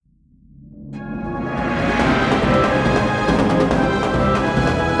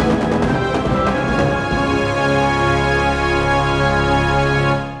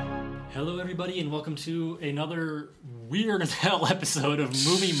another weird as hell episode of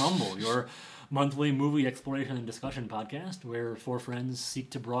Movie Mumble, your monthly movie exploration and discussion podcast where four friends seek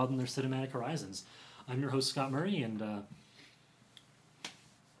to broaden their cinematic horizons. I'm your host, Scott Murray, and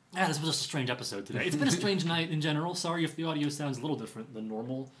this was just a strange episode today. It's been a strange night in general. Sorry if the audio sounds a little different than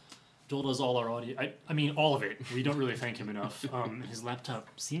normal. Joel does all our audio. I mean, all of it. We don't really thank him enough. His laptop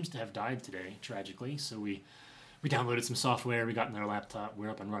seems to have died today, tragically, so we downloaded some software, we got in our laptop, we're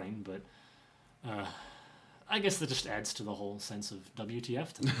up and running, but I guess that just adds to the whole sense of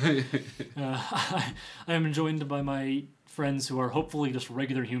WTF tonight. I am joined by my friends who are hopefully just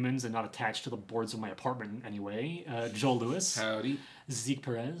regular humans and not attached to the boards of my apartment in any way. Joel Lewis. Howdy. Zeke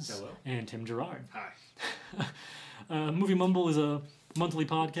Perez. Hello. And Tim Gerard. Hi. Movie Mumble is a monthly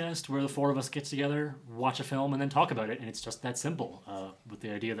podcast where the four of us get together, watch a film, and then talk about it, and it's just that simple, with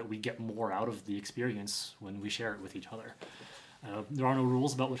the idea that we get more out of the experience when we share it with each other. There are no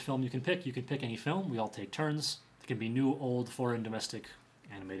rules about what film you can pick. You can pick any film. We all take turns. It can be new, old, foreign, domestic,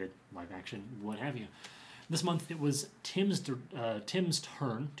 animated, live action, what have you. This month it was Tim's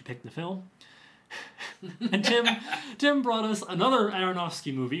turn to pick the film. And Tim brought us another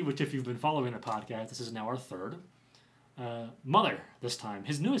Aronofsky movie, which if you've been following the podcast, this is now our third. Mother, this time.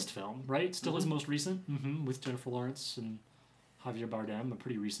 His newest film, right? Still his most recent? With Jennifer Lawrence and Javier Bardem, a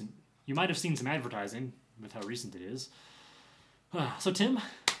pretty recent. You might have seen some advertising with how recent it is. So Tim,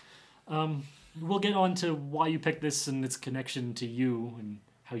 we'll get on to why you picked this and its connection to you and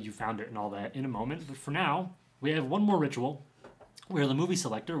how you found it and all that in a moment. But for now, we have one more ritual where the movie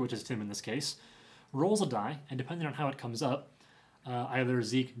selector, which is Tim in this case, rolls a die, and depending on how it comes up, either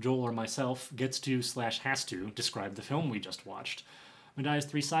Zeke, Joel, or myself gets to / has to describe the film we just watched. My die is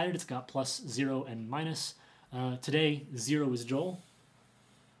three-sided. It's got plus, 0, and minus. Today, 0 is Joel.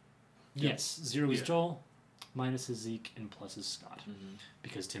 Yep. Yes, 0 is Joel. Minus is Zeke, and plus is Scott.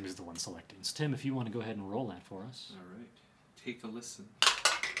 Because Tim is the one selecting. So Tim, if you want to go ahead and roll that for us. All right. Take a listen.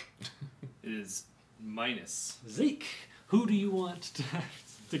 It is minus. Zeke, who do you want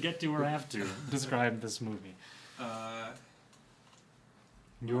to get to or have to describe this movie?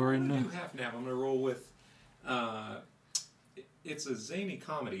 You're I'm in... going to do half now. I'm going to roll with... It's a zany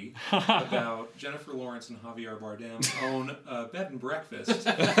comedy about Jennifer Lawrence and Javier Bardem own a bed and breakfast,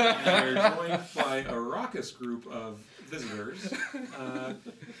 and they're joined by a raucous group of visitors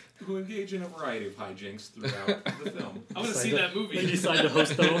who engage in a variety of hijinks throughout the film. I want to see that movie. They decide to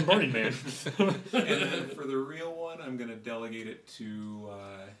host their own Burning Man. And then for the real one, I'm going to delegate it to,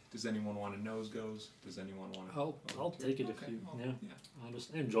 does anyone want a nose goes? Does anyone want to... I'll take it if Okay, you... yeah. I'll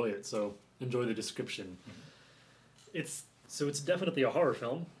just enjoy it, so enjoy the description. It's definitely a horror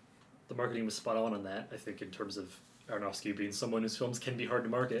film. The marketing was spot on that, I think, in terms of Aronofsky being someone whose films can be hard to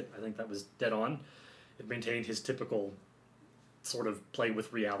market. I think that was dead on. It maintained his typical sort of play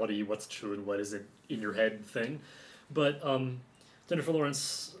with reality, what's true and what isn't in your head thing. But Jennifer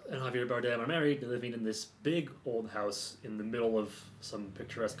Lawrence and Javier Bardem are married, living in this big old house in the middle of some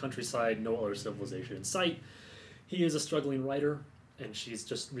picturesque countryside, no other civilization in sight. He is a struggling writer, and she's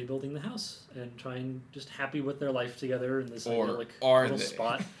just rebuilding the house and trying, just happy with their life together in this little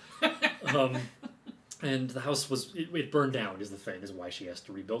spot. And the house it burned down is the thing, is why she has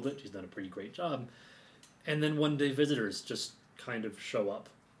to rebuild it. She's done a pretty great job. And then one day visitors just kind of show up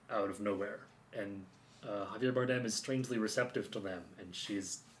out of nowhere. And Javier Bardem is strangely receptive to them, and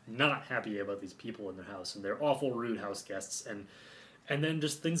she's not happy about these people in their house, and they're awful, rude house guests. And then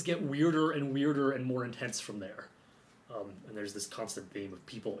just things get weirder and weirder and more intense from there. And there's this constant theme of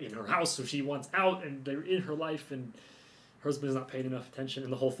people in her house, so she wants out, and they're in her life, and her husband's not paying enough attention,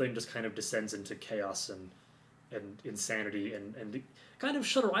 and the whole thing just kind of descends into chaos and insanity and kind of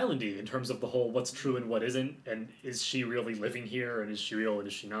Shutter Island-y in terms of the whole what's true and what isn't, and is she really living here, and is she real and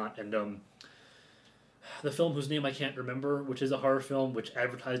is she not? And the film whose name I can't remember, which is a horror film, which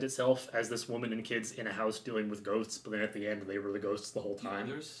advertised itself as this woman and kids in a house dealing with ghosts, but then at the end they were the ghosts the whole time.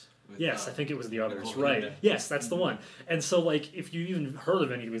 Others? Yes, I think it was The Others, Nicole right. Kidman. Yes, that's the one. And so, if you even heard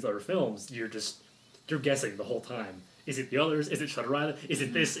of any of these other films, you're guessing the whole time. Is it The Others? Is it Shutter Island? Is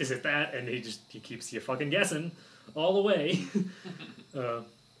it this? Is it that? And he keeps you fucking guessing all the way.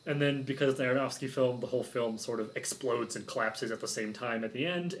 And then, because it's an Aronofsky film, the whole film sort of explodes and collapses at the same time at the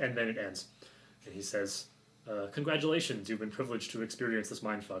end, and then it ends. And he says, congratulations, you've been privileged to experience this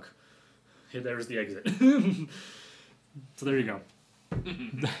mindfuck. Here, there's the exit. So there you go.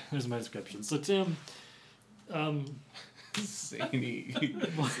 There's my description. So Tim, zany I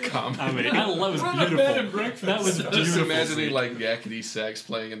comedy. mean, that was Run a bed and beautiful. breakfast. That was Just beautiful. imagining like yakety sax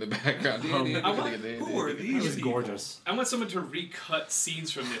playing in the background. Who are That these was people? gorgeous. I want someone to recut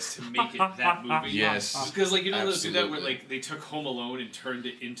scenes from this to make it that movie. Yes. Because like they'll do that where Absolutely. like they took Home Alone and turned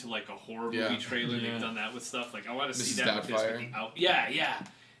it into like a horror Yeah. movie trailer. Yeah. They've done that with stuff. Like I want to see Mrs. that with this. Doubtfire. With the yeah.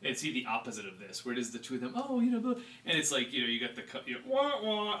 And see the opposite of this, where it is the two of them. Oh, you know, blah. And it's like you got the wah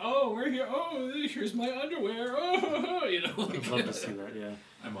wah. Oh, we're here. Oh, here's my underwear. Oh, I'd love to see that. Yeah.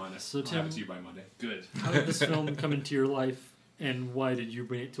 I'm honest. So, I'll have Tim- it to you by Monday. Good. How did this film come into your life, and why did you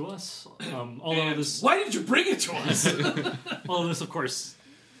bring it to us? Although And this, why did you bring it to us? although this, of course,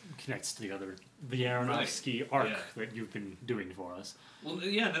 connects to the Aronofsky arc Yeah. that you've been doing for us. Well,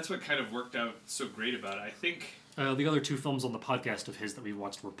 yeah, that's what kind of worked out so great about it. I think. The other two films on the podcast of his that we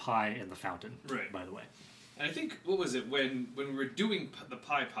watched were Pi and The Fountain. Right. By the way. And I think, what was it, when we were doing the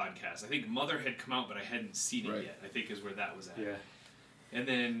Pie podcast, I think Mother had come out, but I hadn't seen it Right. yet, I think is where that was at. Yeah. And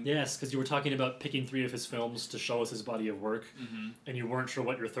then, Yes, because you were talking about picking 3 of his films to show us his body of work, and you weren't sure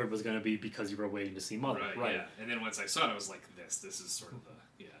what your third was going to be because you were waiting to see Mother. right, yeah. And then once I saw it, I was like, this is sort of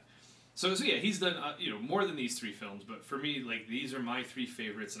the, yeah. So yeah, he's done, more than these 3 films, but for me, like, these are my 3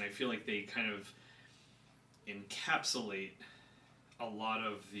 favorites, and I feel like they kind of encapsulate a lot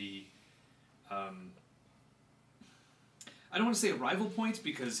of the, I don't want to say arrival points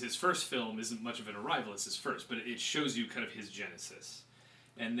because his first film isn't much of an arrival, it's his first, but it shows you kind of his genesis.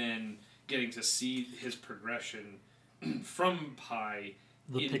 And then getting to see his progression from Pi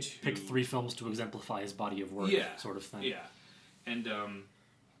The into... pick 3 films to exemplify his body of work Yeah, sort of thing. Yeah. And,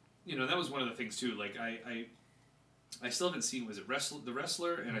 that was one of the things, too. Like, I still haven't seen, was it The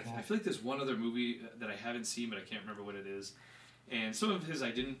Wrestler? And I feel like there's one other movie that I haven't seen, but I can't remember what it is. And some of his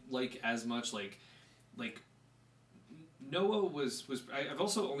I didn't like as much. Like Noah was I've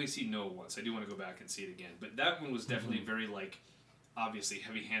also only seen Noah once. I do want to go back and see it again. But that one was definitely very, like, obviously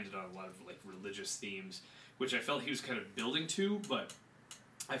heavy-handed on a lot of, like, religious themes, which I felt he was kind of building to, but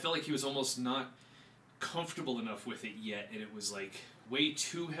I felt like he was almost not comfortable enough with it yet, and it was, like, way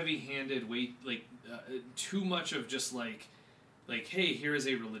too heavy-handed, way, like, too much of just, like, hey, here is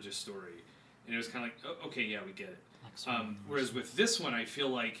a religious story. And it was kind of like, oh, okay, yeah, we get it. Whereas with this one, I feel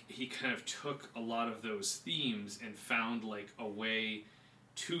like he kind of took a lot of those themes and found, like, a way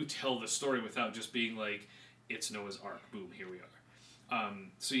to tell the story without just being like, it's Noah's Ark, boom, here we are.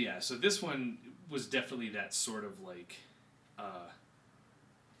 So this one was definitely that sort of, like,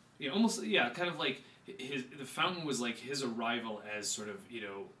 almost, kind of like, The Fountain was, like, his arrival as sort of,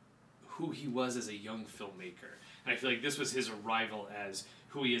 who he was as a young filmmaker. And I feel like this was his arrival as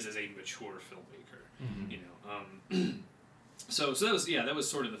who he is as a mature filmmaker, So that was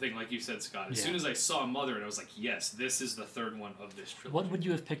sort of the thing, like you said, Scott. As soon as I saw Mother, and I was like, yes, this is the third one of this trilogy. What would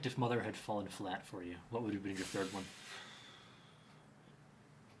you have picked if Mother had fallen flat for you? What would have been your third one?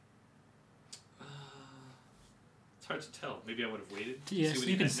 It's hard to tell. Maybe I would have waited. Yeah, see so what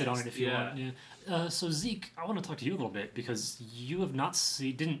you he can had sit on next. it if you want. Yeah. So Zeke, I want to talk to you a little bit because you have not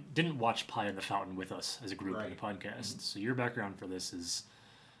didn't watch Pie and the Fountain with us as a group in the podcast. So your background for this is,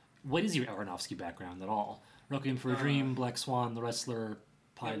 what is your Aronofsky background at all? Requiem for a Dream, Black Swan, The Wrestler,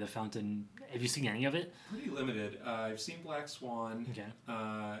 Pie and the Fountain. Have you seen any of it? Pretty limited. I've seen Black Swan. Okay.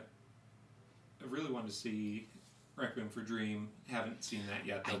 I really wanted to see Requiem for a Dream. Haven't seen that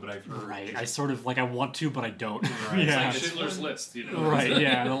yet, though, but I've heard. Right. I sort of I want to, but I don't. Right. Yeah. It's like Schindler's List, Right.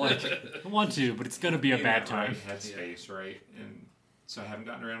 Yeah. I want to, but it's gonna be a in bad that time. right headspace, right? And so I haven't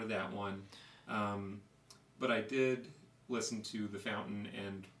gotten around to that one. But I did listen to the Fountain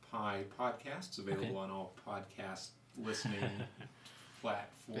and Pie podcasts, available on all podcast listening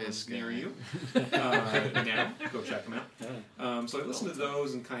platforms near you. Now, go check them out. So I listened to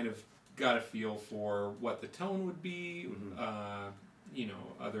those and kind of got a feel for what the tone would be.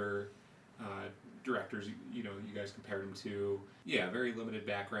 Other directors, you guys compared them to. Yeah, very limited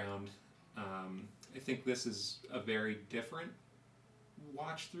background. I think this is a very different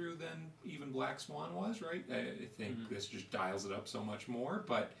watch through than even Black Swan was, right? I think this just dials it up so much more.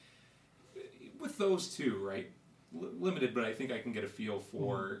 But with those two, right? Limited, but I think I can get a feel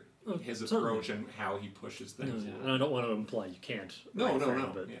for his approach and how he pushes things. And I don't want to imply you can't. No.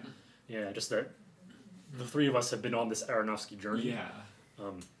 But yeah, just that the three of us have been on this Aronofsky journey. Yeah.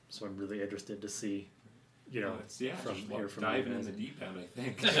 So I'm really interested to see, It's from just here from diving you in guys. the deep end, I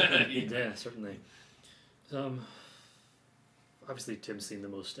think. Yeah, certainly. Obviously, Tim's seen the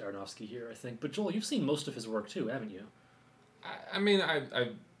most Aronofsky here, I think. But Joel, you've seen most of his work too, haven't you? I mean, I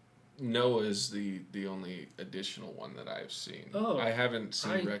Noah is the only additional one that I've seen. Oh, I haven't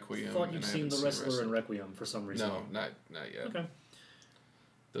seen I Requiem. thought and you'd I seen haven't The Wrestler and Requiem for some reason. No, not yet. Okay.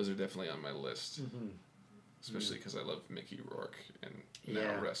 Those are definitely on my list. especially because I love Mickey Rourke and now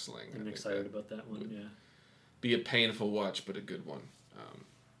Yeah. wrestling. I I'm think excited that about that one. would- Yeah. Be a painful watch, but a good one.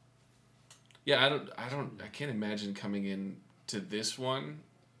 I can't imagine coming in to this one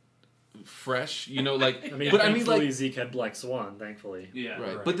fresh. You know, like, I mean, but I mean, thankfully like, Zeke had Black Swan. Thankfully. Yeah.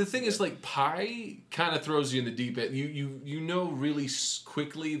 right. Right. But the thing is, like, Pi kind of throws you in the deep end. You know really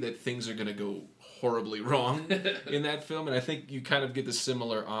quickly that things are gonna go horribly wrong in that film, and I think you kind of get the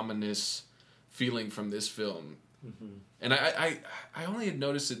similar ominous feeling from this film. Mm-hmm. And I only had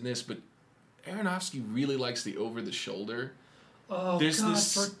noticed it in this, but Aronofsky really likes the over the shoulder. Oh There's God!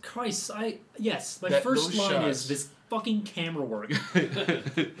 this- For Christ, my That- first those line shots. is this fucking camera work.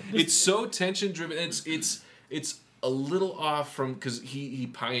 It's so tension driven. It's a little off from because he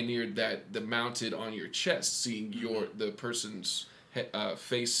pioneered the mounted on your chest, seeing the person's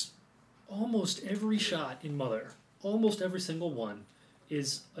face. Almost every shot in Mother, almost every single one,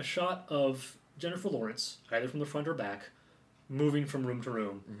 is a shot of Jennifer Lawrence, either from the front or back, moving from room to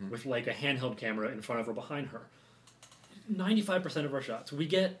room with like a handheld camera in front of her, behind her. 95% of our shots, we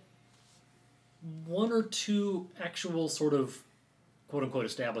get one or two actual sort of quote unquote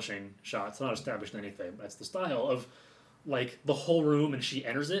establishing shots. Not establishing anything. That's the style of like the whole room and she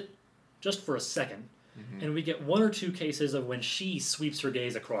enters it just for a second. And we get one or two cases of when she sweeps her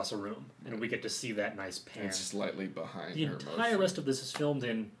gaze across a room, and we get to see that nice pan. And slightly behind The her. entire mostly. rest of this is filmed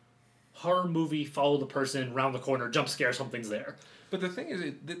in horror movie, follow the person, round the corner, jump scare, something's there. But the thing is,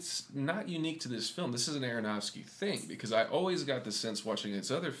 it's not unique to this film. This is an Aronofsky thing because I always got the sense watching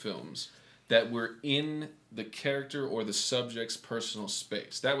his other films that we're in the character or the subject's personal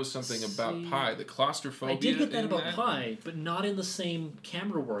space. That was something about See, Pi, the claustrophobia. I did get that in about Pi, but not in the same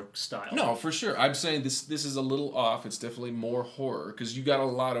camera work style. No, for sure. I'm saying this is a little off. It's definitely more horror because you got a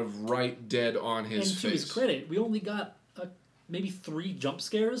lot of right dead on his and to face. his credit, we only got maybe 3 jump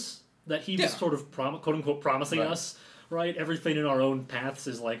scares that he was Yeah. sort of quote unquote promising Right. us. Right, everything in our own paths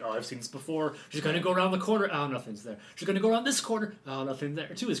is like, oh, I've seen this before. She's gonna go around the corner. Oh, nothing's there. She's gonna go around this corner. Oh, nothing there.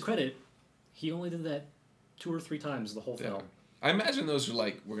 To his credit, he only did that 2 or 3 times the whole Yeah. film. I imagine those are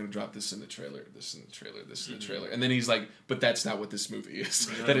like, we're going to drop this in the trailer, this in the trailer, this in the trailer. And then he's like, but that's not what this movie is.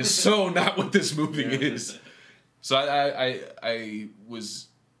 That is so not what this movie is. So I was,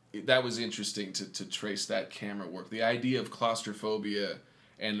 that was interesting to trace that camera work. The idea of claustrophobia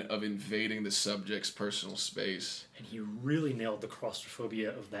and of invading the subject's personal space. And he really nailed the claustrophobia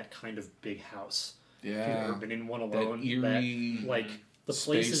of that kind of big house. If you've Yeah. ever been in one alone, That eerie like the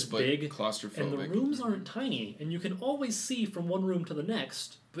place space, is but big claustrophobic. and the rooms aren't tiny, and you can always see from one room to the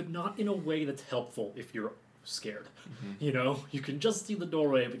next, but not in a way that's helpful if you're scared. Mm-hmm. You know, you can just see the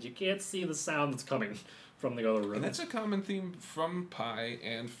doorway, but you can't see the sound that's coming from the other room. And that's a common theme from Pi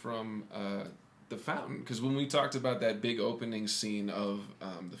and from The Fountain. Because when we talked about that big opening scene of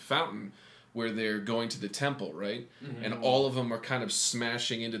The Fountain, where they're going to the temple, right? Mm-hmm. And all of them are kind of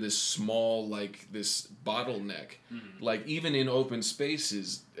smashing into this small, like, this bottleneck. Mm-hmm. Like, even in open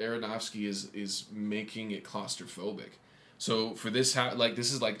spaces, Aronofsky is making it claustrophobic. So for this, like,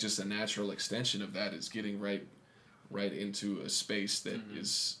 this is like just a natural extension of that, is getting right into a space that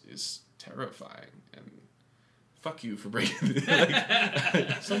is terrifying. And fuck you for breaking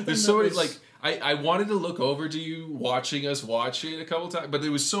it. Like, there's so many, like, I wanted to look over to you watching us watch it a couple times, but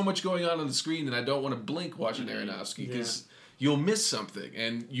there was so much going on the screen, and I don't want to blink watching Aronofsky because you'll miss something,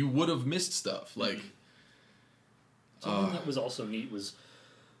 and you would have missed stuff. Like, Something that was also neat was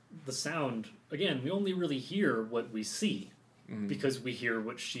the sound. Again, we only really hear what we see because we hear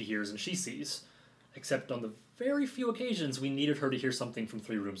what she hears and she sees. Except on the very few occasions we needed her to hear something from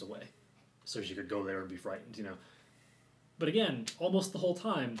 3 rooms away, so she could go there and be frightened. You know. But again, almost the whole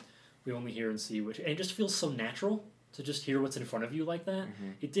time, we only hear and see and it just feels so natural to just hear what's in front of you like that.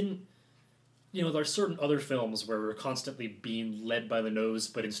 It didn't. You know, there are certain other films where we're constantly being led by the nose,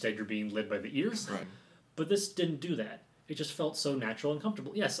 but instead you're being led by the ears. right. But this didn't do that. It just felt so natural and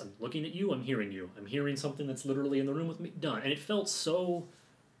comfortable. Yes, I'm looking at you, I'm hearing you. I'm hearing something that's literally in the room with me. Done. And it felt so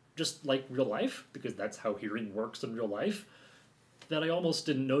just like real life, because that's how hearing works in real life, that I almost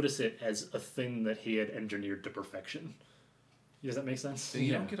didn't notice it as a thing that he had engineered to perfection. Does that make sense?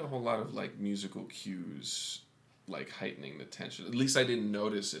 You don't get a whole lot of, like, musical cues, like, heightening the tension. At least I didn't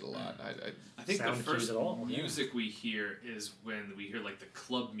notice it a lot. I think Sound the cues first at all, yeah. music we hear is when we hear like the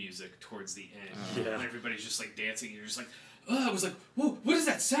club music towards the end, Yeah. and everybody's just like dancing. And you're just like, oh, I was like, whoa, what does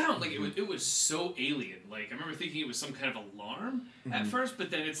that sound? Like it was so alien. Like I remember thinking it was some kind of alarm at first, but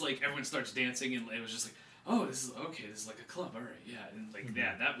then it's like everyone starts dancing, and it was just like, oh, this is okay. This is like a club. All right, yeah, and like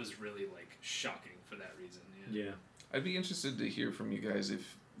yeah, that was really like shocking for that reason. Yeah. Yeah. I'd be interested to hear from you guys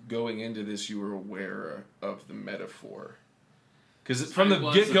if going into this you were aware of the metaphor. Because from I the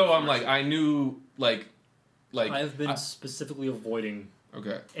was, get-go, I'm like, unfortunately. I knew, like, like I've been specifically avoiding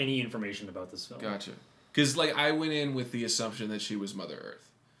okay, any information about this film. gotcha. Because like I went in with the assumption that she was Mother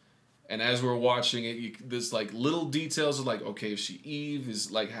Earth, and as we're watching it, there's like little details of like, okay, is she Eve?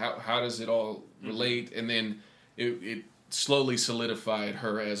 Is like how does it all relate? And then it slowly solidified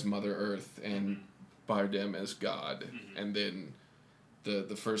her as Mother Earth and Bardem as God, and then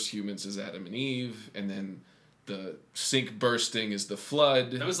the first humans is Adam and Eve, and then the sink bursting is the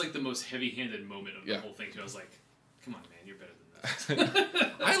flood. That was like the most heavy-handed moment of the Yeah. whole thing. Too. I was like, "Come on, man, you're better than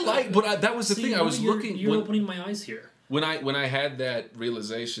that." I like, but that was the thing. I was looking You're when, opening my eyes here. when I had that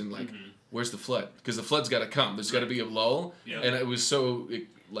realization, like, where's the flood? Because the flood's got to come. There's got to be a lull, Yeah. and it was so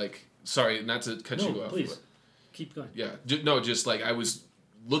like, sorry, not to cut you No, off. please But, keep going. yeah, no, just like I was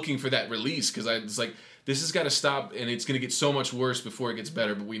looking for that release because I was like, this has got to stop, and it's gonna get so much worse before it gets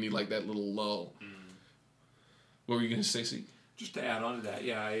better. But we need like that little lull. What were you gonna say, C? Just to add on to that,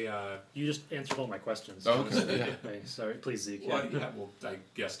 yeah, You just answered all my questions. Oh, okay, honestly. yeah. Okay, sorry, please, Zeke. well, I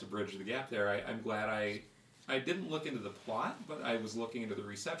guess to bridge the gap there, I'm glad I didn't look into the plot, but I was looking into the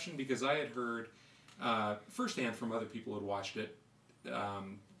reception because I had heard firsthand from other people who had watched it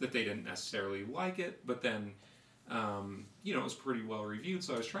that they didn't necessarily like it, but then it was pretty well reviewed.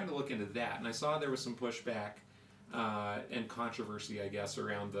 So I was trying to look into that, and I saw there was some pushback and controversy, I guess,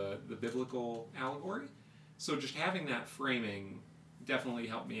 around the biblical allegory. So just having that framing definitely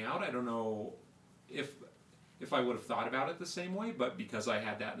helped me out. I don't know if I would have thought about it the same way, but because I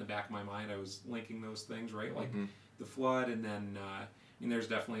had that in the back of my mind, I was linking those things, right? Like the flood, and then there's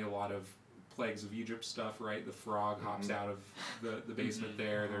definitely a lot of Plagues of Egypt stuff, right? The frog hops out of the basement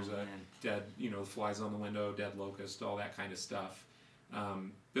there. There's a dead, flies on the window, dead locust, all that kind of stuff.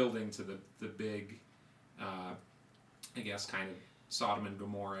 Building to the big, I guess, kind of Sodom and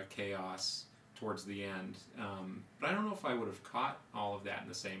Gomorrah chaos towards the end. But I don't know if I would have caught all of that in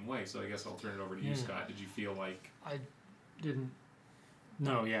the same way, so I guess I'll turn it over to you, Scott. Did you feel like... I didn't.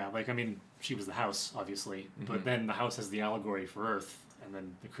 No, yeah, she was the house, obviously, but then the house has the allegory for Earth, and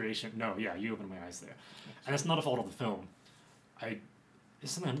then the creation. No, yeah, you opened my eyes there, and it's not a fault of the film.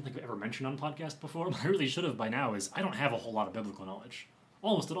 It's something I don't think I've ever mentioned on podcast before, but I really should have by now. Is I don't have a whole lot of biblical knowledge,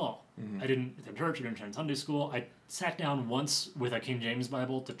 almost at all. I didn't attend church, I didn't attend Sunday school. I sat down once with a King James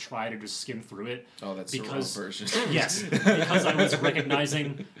Bible to try to just skim through it. Oh, that's the wrong version. Yes, because I was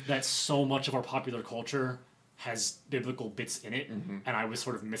recognizing that so much of our popular culture has biblical bits in it, and I was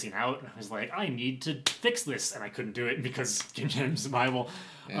sort of missing out. And I was like, I need to fix this, and I couldn't do it because King James Bible.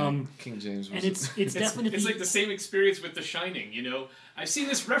 King James was... And it's definitely... It's like the same experience with The Shining, I've seen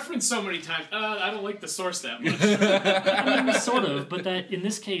this reference so many times. I don't like the source that much. I mean, sort of, but that in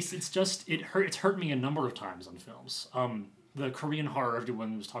this case, it's hurt me a number of times on films. The Korean horror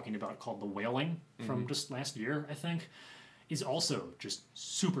everyone was talking about called The Wailing from just last year, I think, is also just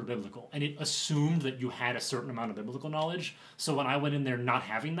super biblical. And it assumed that you had a certain amount of biblical knowledge. So when I went in there not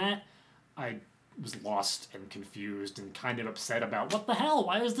having that, I was lost and confused and kind of upset about, what the hell?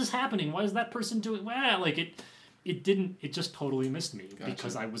 Why is this happening? Why is that person doing... It just totally missed me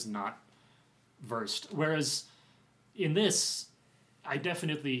because I was not versed. Whereas in this, I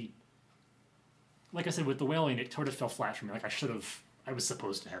definitely... Like I said, with The Wailing, it sort of fell flat for me. Like I was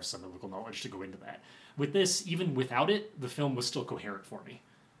supposed to have some biblical knowledge to go into that. With this, even without it, the film was still coherent for me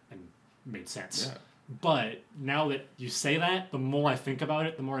and made sense. Yeah. But now that you say that, the more I think about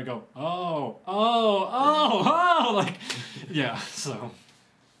it, the more I go, like, yeah. So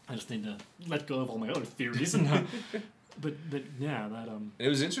I just need to let go of all my other theories. And, but yeah, that It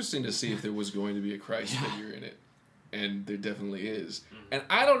was interesting to see if there was going to be a Christ figure in it, and there definitely is. And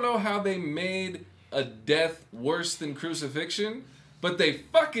I don't know how they made a death worse than crucifixion, but they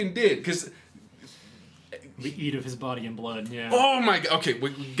fucking did, because... we eat of his body and blood, yeah. Oh my god! Okay, we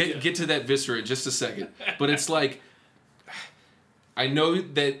get to that viscera in just a second. But it's like, I know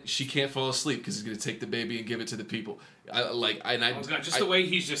that she can't fall asleep because he's gonna take the baby and give it to the people. The way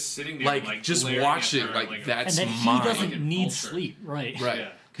he's just sitting there, like just glaring watching, at her, like that's and that mine. he doesn't Fucking need vulture. sleep, right? Right. Yeah.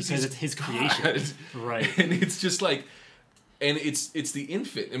 Because it's his creation, right? And it's just like, and it's the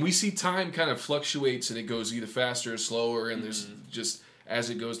infant, and we see time kind of fluctuates, and it goes either faster or slower, and there's just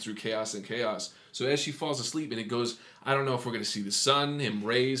as it goes through chaos and chaos. So as she falls asleep, and it goes, I don't know if we're going to see the son, him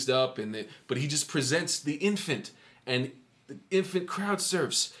raised up, but he just presents the infant, and the infant crowd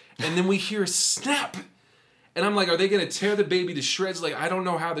surfs, and then we hear a snap, and I'm like, are they going to tear the baby to shreds? Like, I don't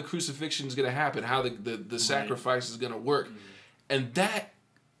know how the crucifixion is going to happen, how the sacrifice is going to work, and that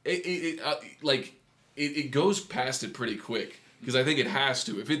it goes past it pretty quick, because I think it has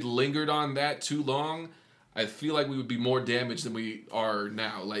to. If it lingered on that too long, I feel like we would be more damaged than we are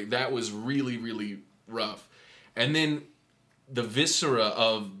now. Like, that was really, really rough. And then the viscera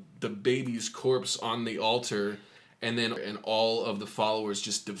of the baby's corpse on the altar, and all of the followers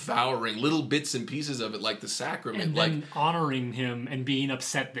just devouring little bits and pieces of it like the sacrament. And then honoring him and being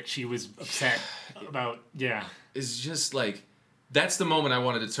upset that she was upset about, yeah. It's just like, that's the moment I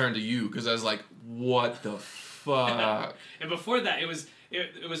wanted to turn to you, because I was like, what the fuck? And before that, it was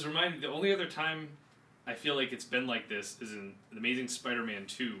reminded, the only other time I feel like it's been like this is in The Amazing Spider-Man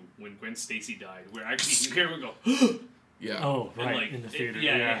 2 when Gwen Stacy died, where actually you hear everyone go, Yeah. Oh, right, like, in the theater.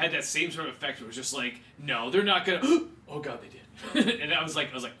 it had that same sort of effect. It was just like, no, they're not gonna. Oh god, they did. And I was like,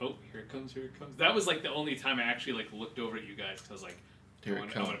 oh, here it comes. That was like the only time I actually like looked over at you guys, because I was like, I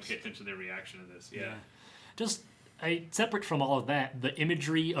want to pay attention to their reaction to this. Yeah. Just separate from all of that, the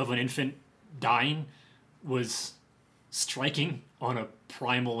imagery of an infant dying was striking on a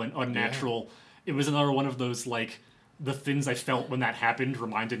primal and unnatural. It was another one of those, like, the things I felt when that happened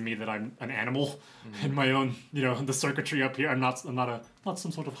reminded me that I'm an animal in my own, the circuitry up here. I'm not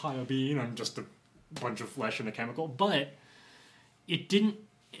some sort of higher being. I'm just a bunch of flesh and a chemical. But it didn't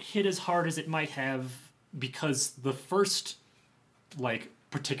hit as hard as it might have, because the first, like,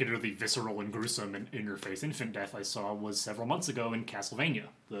 particularly visceral and gruesome and in-your-face infant death I saw was several months ago in Castlevania,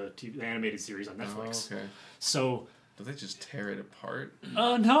 the animated series on Netflix. Oh, okay. So... Do they just tear it apart?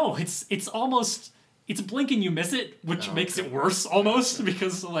 No, it's almost... It's blink and you miss it, which makes it worse almost,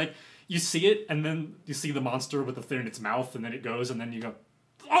 because like you see it and then you see the monster with the thing in its mouth and then it goes and then you go,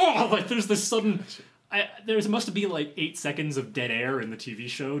 oh, like there's this sudden, there must be like 8 seconds of dead air in the TV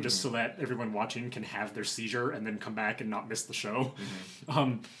show just so that everyone watching can have their seizure and then come back and not miss the show.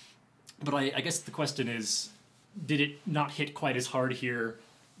 But I guess the question is, did it not hit quite as hard here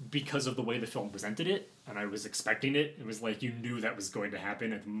because of the way the film presented it? And I was expecting it. It was like you knew that was going to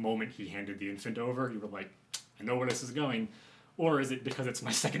happen at the moment he handed the infant over. You were like, I know where this is going. Or is it because it's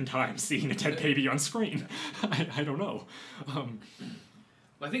my second time seeing a dead baby on screen? I don't know. Well,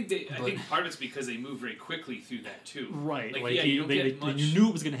 I think part of it's because they move very quickly through that too. Right. Like, you don't get much. You knew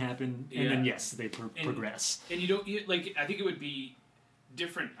it was going to happen, and then yes, they progress. And you don't like. I think it would be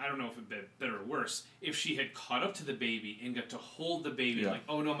different. I don't know if it'd be better or worse if she had caught up to the baby and got to hold the baby. Like,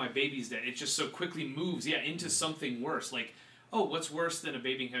 oh no, my baby's dead. It just so quickly moves, into something worse. Like, oh, what's worse than a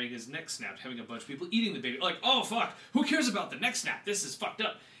baby having his neck snapped, having a bunch of people eating the baby? Like, oh fuck, who cares about the neck snap? This is fucked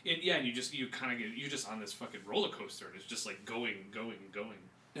up. And and you're just on this fucking roller coaster, and it's just like going.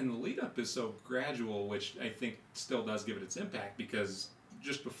 And the lead up is so gradual, which I think still does give it its impact, because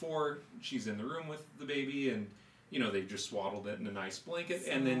just before she's in the room with the baby and they just swaddled it in a nice blanket,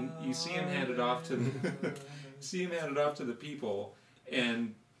 and then you see him handed off to the people,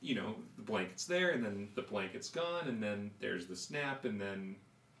 and the blanket's there, and then the blanket's gone, and then there's the snap,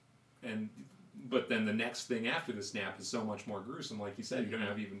 but then the next thing after the snap is so much more gruesome. Like you said, you don't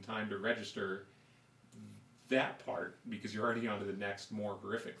have even time to register that part because you're already on to the next more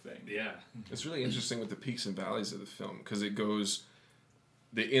horrific thing. Yeah. It's really interesting with the peaks and valleys of the film, because it goes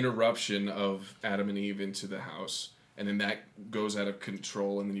the interruption of Adam and Eve into the house, and then that goes out of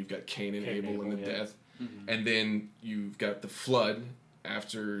control, and then you've got Cain and Abel and the death, and then you've got the flood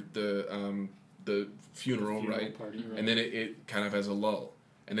after the funeral, right? Party, right? And then it kind of has a lull,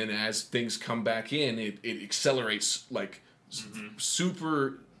 and then as things come back in, it accelerates like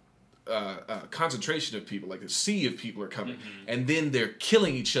super concentration of people, like a sea of people are coming, and then they're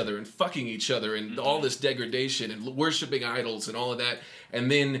killing each other and fucking each other and all this degradation and worshiping idols and all of that,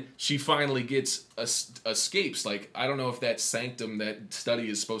 and then she finally gets escapes. Like, I don't know if that sanctum, that study,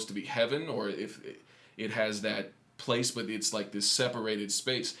 is supposed to be heaven or if it has that place, but it's like this separated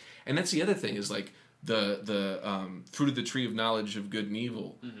space. And that's the other thing, is like the fruit of the tree of knowledge of good and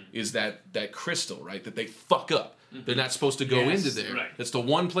evil is that crystal, right, that they fuck up. They're not supposed to go into there. Right. That's the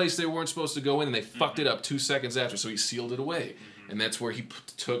one place they weren't supposed to go in, and they fucked it up 2 seconds after, so he sealed it away. And that's where he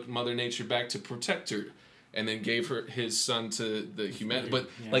took Mother Nature back to protect her, and then gave her his son to the humanity. But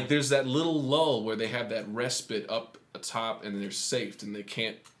like, there's that little lull where they have that respite up atop, and they're safe, and they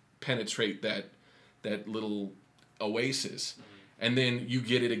can't penetrate that little oasis. And then you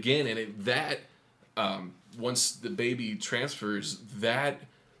get it again, and once the baby transfers, that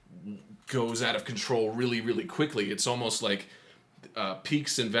goes out of control really, really quickly. It's almost like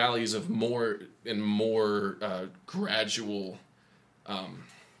peaks and valleys of more and more gradual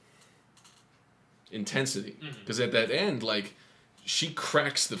intensity. Because at that end, like, she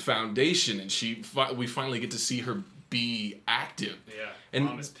cracks the foundation, and we finally get to see her be active. Yeah, and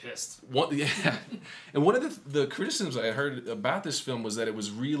Mom is pissed. And one of the criticisms I heard about this film was that it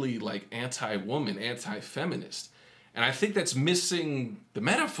was really like anti-woman, anti-feminist. And I think that's missing the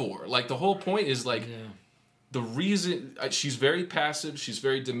metaphor. Like, the whole point is like, the reason she's very passive, she's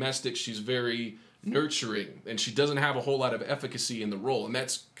very domestic, she's very nurturing, and she doesn't have a whole lot of efficacy in the role, and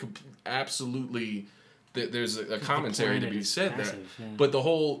that's absolutely there's a commentary to be said there. But the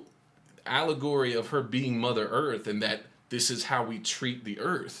whole allegory of her being Mother Earth and that this is how we treat the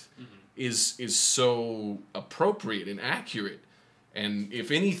Earth is so appropriate and accurate. And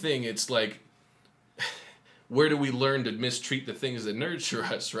if anything, it's like, where do we learn to mistreat the things that nurture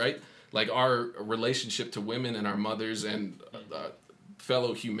us, right? Like our relationship to women and our mothers and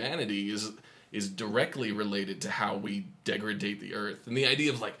fellow humanity is directly related to how we degrade the earth. And the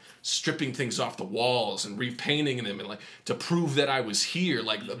idea of like stripping things off the walls and repainting them and like to prove that I was here,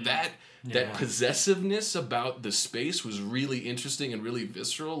 like that possessiveness about the space was really interesting and really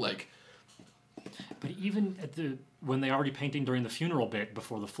visceral. Like, but even when they already painting during the funeral bit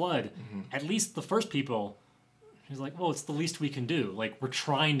before the flood, at least the first people, he's like, well, it's the least we can do. Like, we're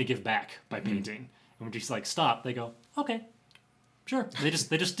trying to give back by painting. And when she's like, stop, they go, okay, sure. They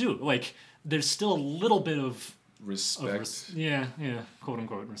just do. Like, there's still a little bit of respect. Quote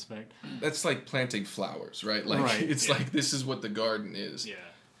unquote respect. That's like planting flowers, right? Like, it's like, this is what the garden is. Yeah.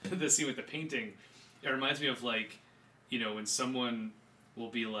 The scene with the painting, it reminds me of like, when someone will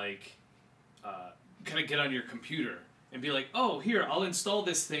be like, kind of get on your computer and be like, oh, here, I'll install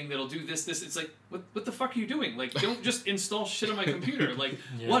this thing that'll do this. It's like, what the fuck are you doing? Like, don't just install shit on my computer. Like,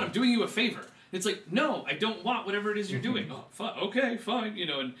 what? I'm doing you a favor. It's like, no, I don't want whatever it is you're doing. Oh, okay, fine.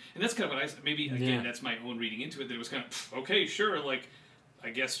 And that's kind of what maybe, again, that's my own reading into it, that it was kind of, okay, sure, like, I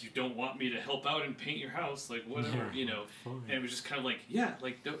guess you don't want me to help out and paint your house, like, whatever, And it was just kind of like,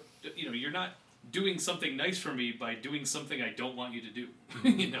 don't, you're not doing something nice for me by doing something I don't want you to do.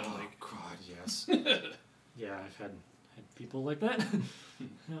 Oh, God, yes. Yeah, I've had people like that.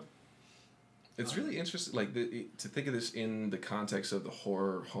 It's really interesting, like to think of this in the context of the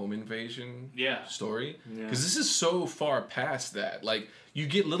horror home invasion story, because this is so far past that. Like, you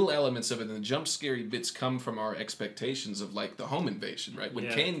get little elements of it, and the jump scary bits come from our expectations of like the home invasion, right? When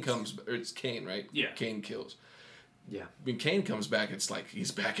Cain comes, or it's Cain, right? Yeah. Cain kills. Yeah. When Cain comes back, it's like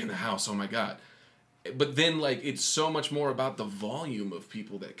he's back in the house. Oh my God. But then, like, it's so much more about the volume of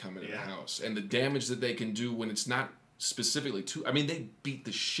people that come into the house and the damage that they can do when it's not specifically to. I mean, they beat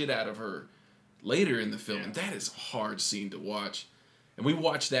the shit out of her later in the film, and that is a hard scene to watch. And we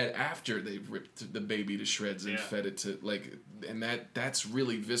watched that after they ripped the baby to shreds and fed it to, like, and that's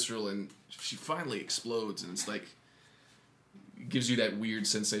really visceral. And she finally explodes, and it's like, it gives you that weird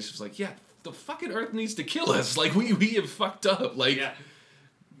sensation. It's like, the fucking Earth needs to kill us. Like, we have fucked up. Like. Yeah.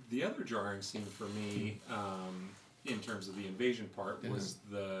 The other jarring scene for me, in terms of the invasion part, was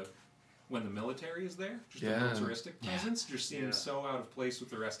when the military is there. Just the militaristic presence just seems so out of place with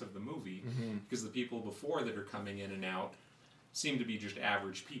the rest of the movie, because the people before that are coming in and out seem to be just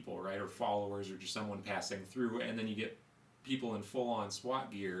average people, right, or followers, or just someone passing through, and then you get people in full-on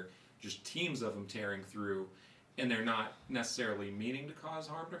SWAT gear, just teams of them tearing through. And they're not necessarily meaning to cause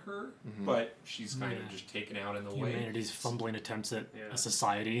harm to her, but she's kind of just taken out in the way. Humanity's fumbling attempts at a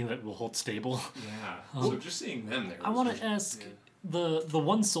society that will hold stable. Yeah. So just seeing them there. I want to ask the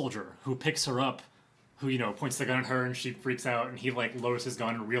one soldier who picks her up, who points the gun at her and she freaks out, and he like lowers his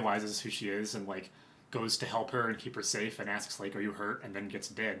gun and realizes who she is and like goes to help her and keep her safe and asks like, "Are you hurt?" and then gets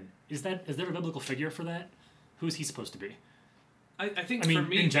dead. Is there a biblical figure for that? Who's he supposed to be? I think, for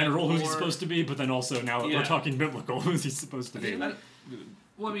me, in general, more, who's he supposed to be, but then also now that we're talking biblical, who's he supposed to be?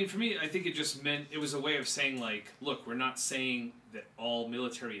 Well, I mean, for me, I think it just meant, it was a way of saying, like, look, we're not saying that all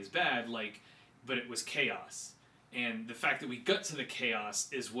military is bad, like, but it was chaos. And the fact that we got to the chaos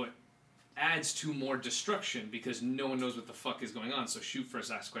is what adds to more destruction, because no one knows what the fuck is going on, so shoot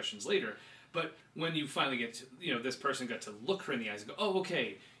first, ask questions later. But when you finally get to, this person got to look her in the eyes and go, oh,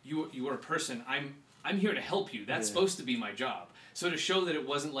 okay, you are a person, I'm here to help you, that's supposed to be my job. So to show that it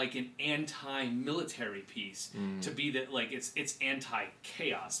wasn't like an anti-military piece, to be that like it's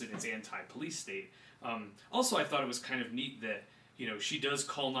anti-chaos and it's anti-police state. Also, I thought it was kind of neat that she does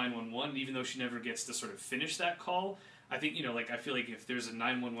call 911, even though she never gets to sort of finish that call. I think I feel like if there's a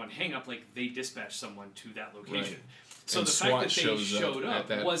 911 hang-up, like they dispatch someone to that location. Right. So and the SWAT fact that they showed up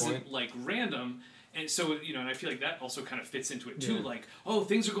wasn't point. like random. And so, and I feel like that also kind of fits into it too. Like, oh,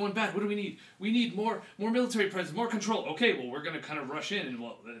 things are going bad. What do we need? We need more military presence, more control. Okay, well, we're going to kind of rush in, and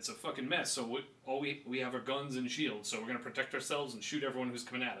it's a fucking mess. So we have our guns and shields. So we're going to protect ourselves and shoot everyone who's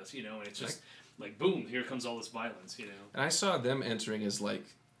coming at us. And it's just like boom, here comes all this violence. And I saw them entering as like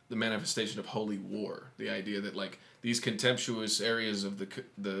the manifestation of holy war. The idea that like these contemptuous areas of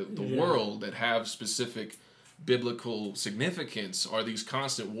the world that have specific biblical significance are these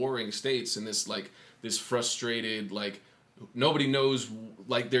constant warring states, and this frustrated like nobody knows,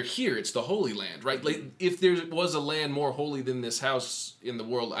 like, they're here. It's the Holy Land, right? Like, if there was a land more holy than this house in the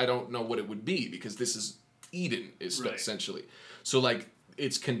world, I don't know what it would be, because this is Eden, Right. essentially. So, like,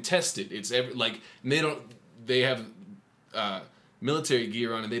 it's contested. It's they have military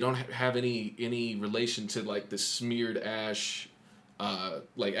gear on, and they don't have any relation to, like, the smeared ash,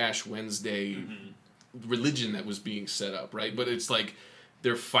 like Ash Wednesday religion that was being set up, right? But it's like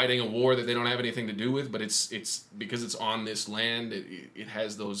they're fighting a war that they don't have anything to do with, but it's because it's on this land, it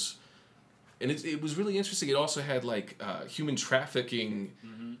has those, and it was really interesting. It also had, like, human trafficking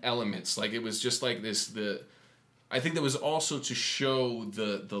elements. Like, it was just like this, I think that was also to show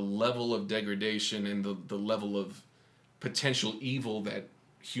the level of degradation and the level of potential evil that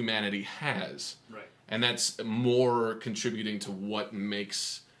humanity has. Right. And that's more contributing to what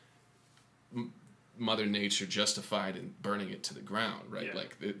makes Mother Nature justified in burning it to the ground, right? Yeah.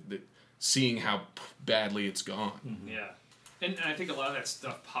 Like, seeing how badly it's gone. Yeah. And I think a lot of that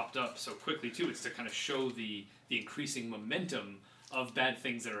stuff popped up so quickly, too. It's to kind of show the increasing momentum of bad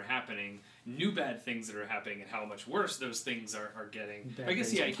things that are happening, new bad things that are happening, and how much worse those things are getting. I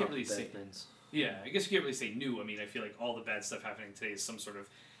guess, yeah, you can't really say... Yeah, I guess you can't really say new. I mean, I feel like all the bad stuff happening today is some sort of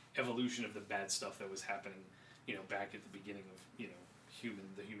evolution of the bad stuff that was happening, back at the beginning of,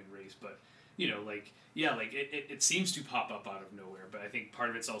 the human race. But, like, yeah, like, it seems to pop up out of nowhere, but I think part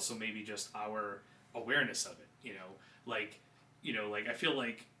of it's also maybe just our awareness of it, Like, I feel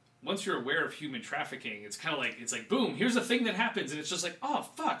like once you're aware of human trafficking, it's kind of like, it's like, boom, here's a thing that happens, and it's just like, oh,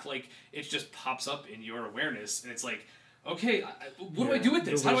 fuck, like, it just pops up in your awareness, and it's like, okay, what do I do with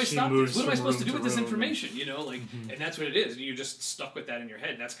this? How do I stop this? What am I supposed to do with this information? And that's what it is. You're just stuck with that in your head.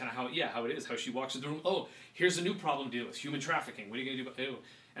 And that's kind of how it is. How she walks into the room. Oh, here's a new problem to deal with: human trafficking. What are you gonna do about it?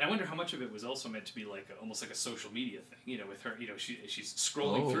 And I wonder how much of it was also meant to be like almost like a social media thing. With her, she's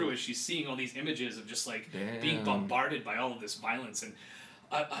scrolling through as she's seeing all these images of just like being bombarded by all of this violence. And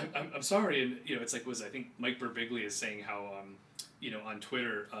I'm sorry, and it's like I think Mike Birbiglia is saying how. On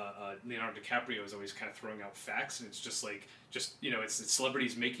Twitter, Leonardo DiCaprio is always kind of throwing out facts, and it's just like, it's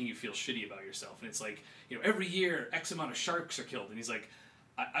celebrities making you feel shitty about yourself. And it's like, every year, X amount of sharks are killed. And he's like,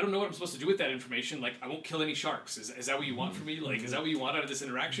 I don't know what I'm supposed to do with that information. Like, I won't kill any sharks. Is that what you want from me? Like, is that what you want out of this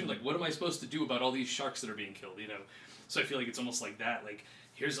interaction? Like, what am I supposed to do about all these sharks that are being killed, So I feel like it's almost like that. Like,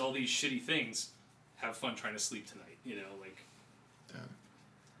 here's all these shitty things. Have fun trying to sleep tonight, like... Yeah.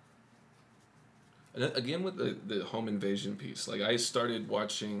 And again, with the home invasion piece, like, I started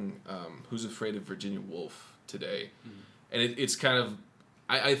watching Who's Afraid of Virginia Woolf today, and it's kind of,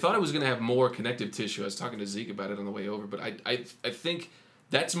 I thought it was going to have more connective tissue. I was talking to Zeke about it on the way over, but I think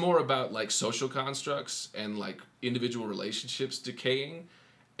that's more about, like, social constructs and, like, individual relationships decaying,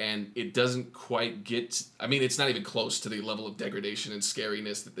 and it doesn't quite get, I mean, it's not even close to the level of degradation and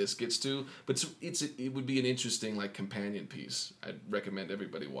scariness that this gets to, but it would be an interesting, like, companion piece. I'd recommend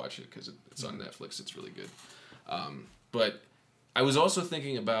everybody watch it, because it's on Netflix. It's really good. But I was also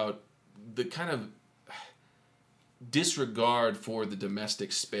thinking about the kind of disregard for the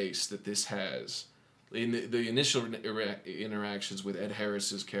domestic space that this has. In the initial interactions with Ed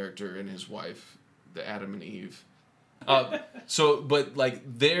Harris's character and his wife, the Adam and Eve. But, like,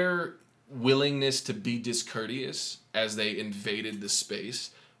 their willingness to be discourteous as they invaded the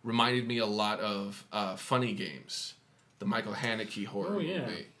space reminded me a lot of Funny Games, the Michael Haneke horror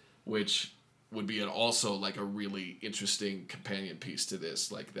movie, which would be also, like, a really interesting companion piece to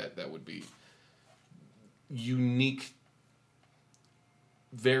this. Like, that would be unique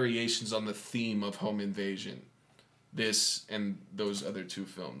variations on the theme of home invasion. This and those other two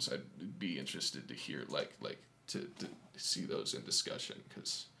films, I'd be interested to hear, to see those in discussion,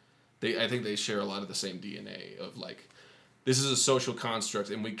 because I think they share a lot of the same DNA of, like, this is a social construct,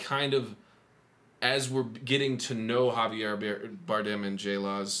 and we kind of, as we're getting to know Javier Bardem and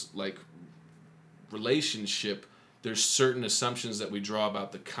J-Law's, like, relationship, there's certain assumptions that we draw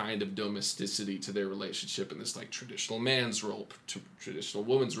about the kind of domesticity to their relationship, and this, like, traditional man's role, traditional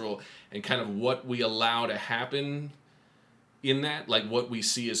woman's role, and kind of what we allow to happen in that, like, what we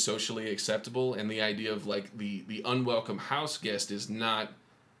see as socially acceptable, and the idea of, like, the unwelcome house guest is not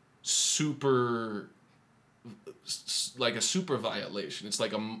super, like, a super violation. It's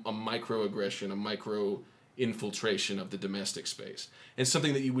like a microaggression, a micro infiltration of the domestic space, and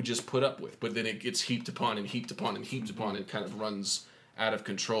something that you would just put up with, but then it gets heaped upon and heaped upon and heaped upon, and kind of runs out of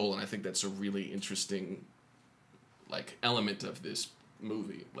control. And I think that's a really interesting, like, element of this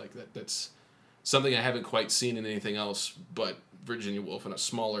movie. Like, that's something I haven't quite seen in anything else but Virginia Woolf on a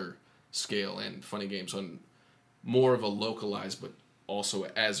smaller scale, and Funny Games on more of a localized but also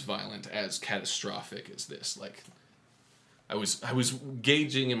as violent, as catastrophic as this. Like, I was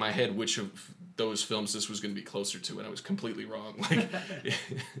gauging in my head which of those films this was going to be closer to, and I was completely wrong. Like,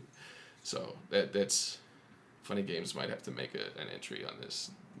 so that's Funny Games might have to make an entry on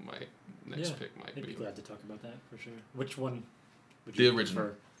this. My next pick might I'd be be glad to talk about that for sure. Which one would the you original.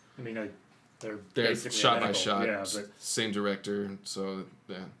 prefer? I mean, they're They're shot by identical. shot, Yeah, but same director. So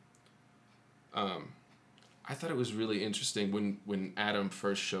yeah. I thought it was really interesting when Adam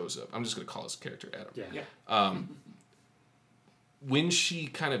first shows up. I'm just gonna call his character Adam. yeah. When she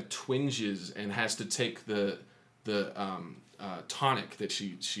kind of twinges and has to take the tonic that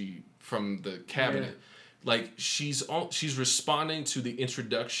she from the cabinet, like she's responding to the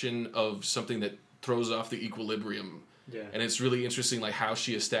introduction of something that throws off the equilibrium. Yeah. And it's really interesting, like how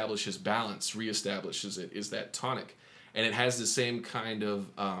she establishes balance, reestablishes it, is that tonic, and it has the same kind of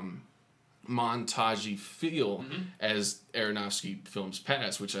montage-y feel as Aronofsky films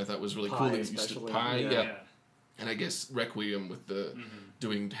past, which I thought was really Pi cool. especially. Pi, Yeah. and I guess Requiem with the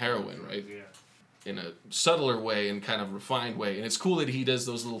doing heroin, right? Yeah. In a subtler way and kind of refined way. And it's cool that he does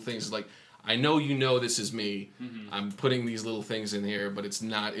those little things like, I know you know this is me. I'm putting these little things in here, but it's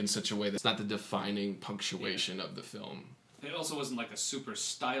not in such a way that's not the defining punctuation of the film. It also wasn't like a super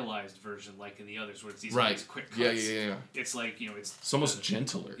stylized version like in the others where it's these Right. nice quick cuts. Yeah. It's like, It's almost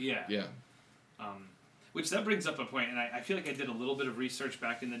gentler. Yeah. Yeah. Which that brings up a point, and I feel like I did a little bit of research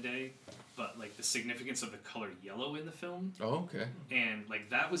back in the day, but like the significance of the color yellow in the film, Oh, okay. and like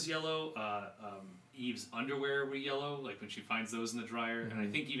that was yellow. Eve's underwear were yellow, like when she finds those in the dryer, and I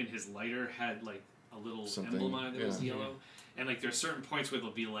think even his lighter had like a little Something, emblem on it that was yeah. yellow, and like there's certain points where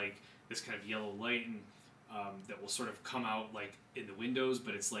there'll be like this kind of yellow light and. That will sort of come out like in the windows,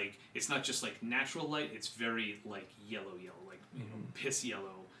 but it's like it's not just like natural light; it's very like yellow, like piss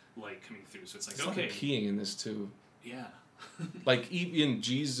yellow light coming through. So it's like It's okay, like peeing in this too. yeah, Like in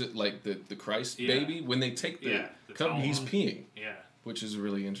Jesus, like the Christ Yeah. baby, when they take the the cup, towel he's off. peeing, yeah. which is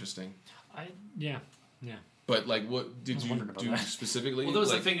really interesting. Yeah. But like, what did was you wondering about do that. specifically? Well, that was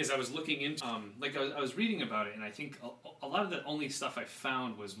like, the thing is I was looking into like I was reading about it, and I think a lot of the only stuff I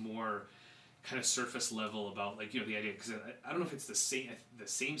found was more kind of surface level about like the idea because I don't know if it's the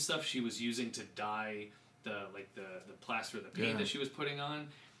same stuff she was using to dye the plaster the paint Yeah. that she was putting on.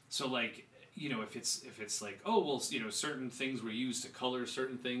 So like if it's like oh well certain things were used to color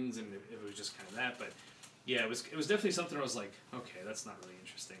certain things and it was just kind of that, but yeah it was definitely something I was like okay that's not really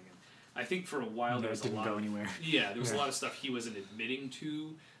interesting. And I think for a while there was didn't a lot go of, anywhere. Yeah, there was a Yeah. lot of stuff he wasn't admitting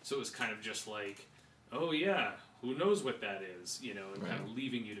to, so it was kind of just like, oh yeah, who knows what that is, and kind of Right.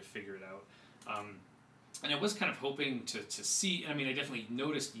 leaving you to figure it out. And I was kind of hoping to see. I mean, I definitely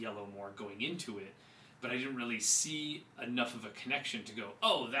noticed yellow more going into it, but I didn't really see enough of a connection to go,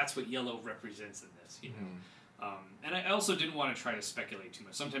 oh, that's what yellow represents in this, And I also didn't want to try to speculate too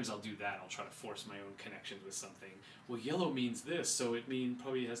much. Sometimes I'll do that. I'll try to force my own connections with something. Well, yellow means this, so it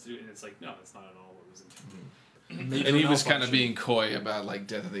probably has to do. And it's like, no, that's not at all what was intended. and he was kind of being coy about like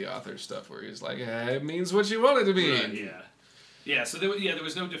Death of the Author stuff, where he was like, it means what you want it to mean. Right, yeah. Yeah, so there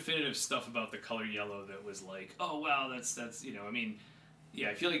was no definitive stuff about the color yellow that was like, oh wow, that's I mean, yeah,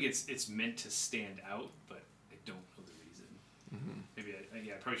 I feel like it's meant to stand out, but I don't know the reason.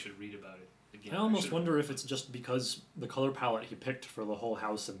 Maybe I probably should read about it again. I almost wonder if it's just because the color palette he picked for the whole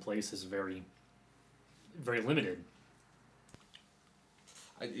house and place is very, very limited.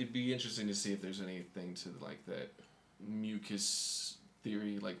 It'd be interesting to see if there's anything to like that mucus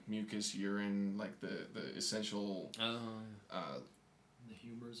theory, like mucus, urine, like the essential. The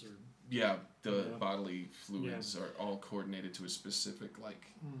humors or the bodily fluids are all coordinated to a specific like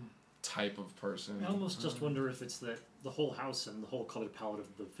type of person. I almost just wonder if it's that the whole house and the whole color palette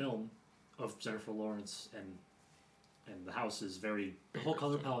of the film of Jennifer Lawrence and the house is the whole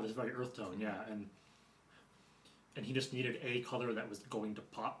color palette is very earth tone, and he just needed a color that was going to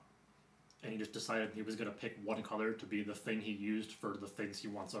pop, and he just decided he was going to pick one color to be the thing he used for the things he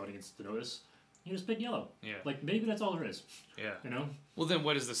wants audience to notice. He just picked yellow. Yeah. Like maybe that's all there is. Yeah. Well, then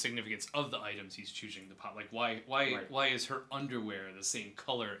what is the significance of the items he's choosing to pop? Like why is her underwear the same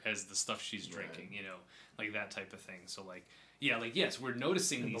color as the stuff she's drinking? Like that type of thing. So like yes, we're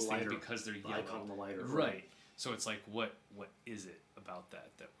noticing And these the things lighter, because they're the yellow. icon on the lighter, Right. So it's like what is it about that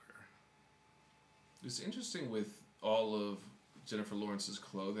we're It's interesting with all of Jennifer Lawrence's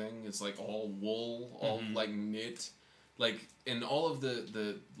clothing. It's like all wool, all like knit, like and all of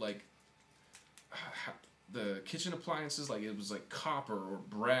the like the kitchen appliances. Like it was like copper or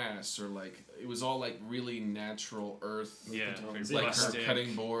brass or like it was all like really natural earth. Yeah, like plastic. her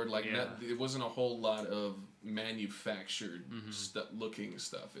cutting board. Like Yeah. it wasn't a whole lot of manufactured looking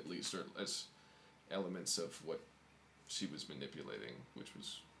stuff, at least, or as elements of what she was manipulating, which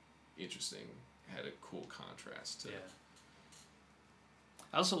was interesting. Had a cool contrast to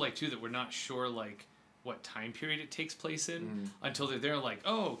I also like too that we're not sure like what time period it takes place in until they're there. Like,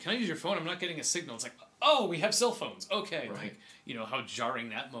 oh, can I use your phone? I'm not getting a signal. It's like, oh, we have cell phones. Okay, Right. like how jarring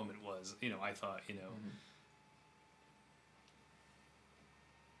that moment was. I thought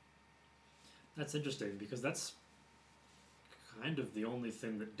That's interesting because that's kind of the only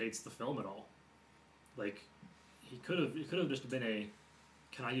thing that dates the film at all. Like, it could have just been a,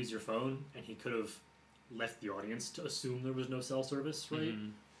 "Can I use your phone?" and he could have left the audience to assume there was no cell service, right?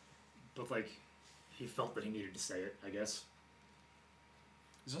 But like, he felt that he needed to say it, I guess.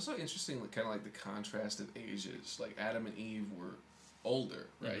 It's also interesting, like, kind of like the contrast of ages. Like Adam and Eve were older,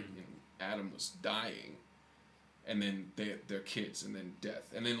 right? And Adam was dying, and then their kids, and then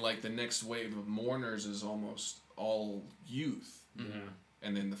death, and then like the next wave of mourners is almost all youth.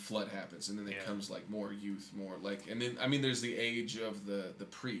 And then the flood happens, and then it comes like more youth, more like, and then I mean, there's the age of the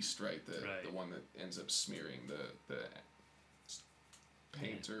priest, right? The one that ends up smearing the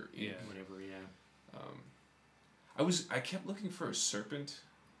paint or ink. Whatever. I kept looking for a serpent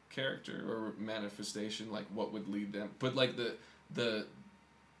character or manifestation, like what would lead them, but like the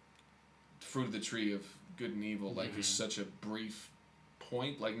fruit of the tree of good and evil, like is such a brief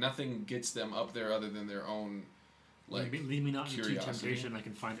point, like nothing gets them up there other than their own. Like, leave me not into curiosity. temptation. I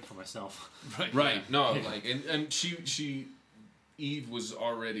can find it for myself. Right. No, like, and she, Eve was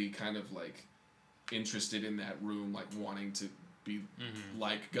already kind of like interested in that room, like wanting to be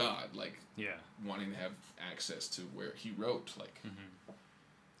like God, like wanting to have access to where he wrote, like.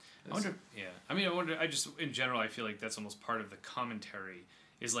 I wonder. Yeah. I mean, I wonder. I just, in general, I feel like that's almost part of the commentary.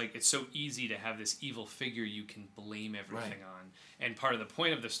 Is like it's so easy to have this evil figure you can blame everything on, and part of the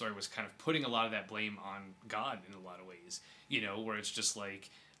point of the story was kind of putting a lot of that blame on God in a lot of ways. Where it's just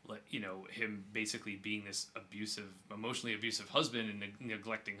like him basically being this emotionally abusive husband and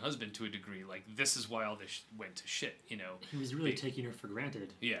neglecting husband to a degree. Like, this is why all this went to shit. He was really taking her for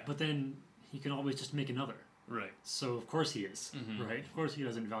granted. Yeah. But then he can always just make another. Right. So of course he is. Right. Of course he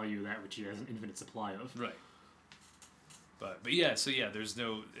doesn't value that which he has an infinite supply of. Right. But yeah, so yeah, there's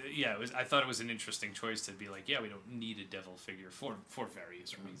no I thought it was an interesting choice to be like, we don't need a devil figure for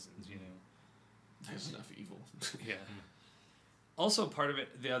various reasons, There's enough evil. Yeah. Also, part of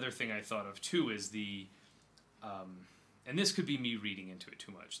it, the other thing I thought of too is the, and this could be me reading into it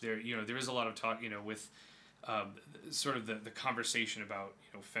too much. There is a lot of talk, with sort of the conversation about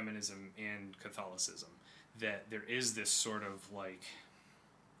feminism and Catholicism, that there is this sort of like.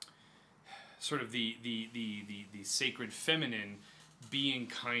 Sort of the sacred feminine being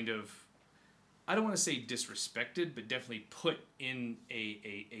kind of, I don't want to say disrespected, but definitely put in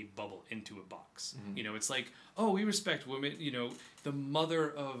a bubble, into a box. It's like, oh, we respect women. The mother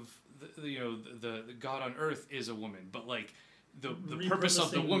of the God on earth is a woman, but like the purpose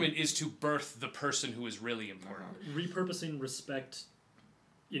of the woman is to birth the person who is really important. Repurposing respect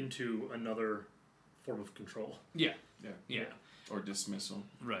into another form of control. Yeah. Or dismissal.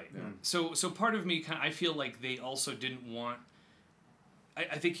 Right. Yeah. So part of me, I feel like they also didn't want.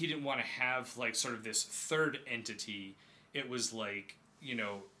 I think he didn't want to have like sort of this third entity. It was like,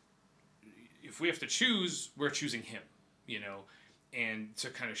 if we have to choose, we're choosing him. And to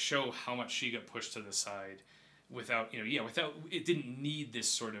kind of show how much she got pushed to the side, without it didn't need this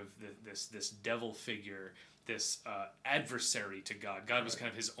sort of this devil figure, this adversary to God. God was kind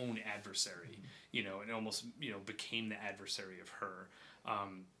of his own adversary. And almost, became the adversary of her.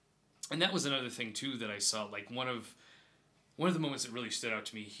 And that was another thing, too, that I saw. Like, one of the moments that really stood out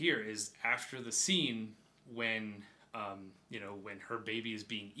to me here is after the scene when, when her baby is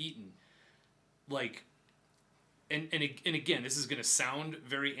being eaten. Like, and again, this is going to sound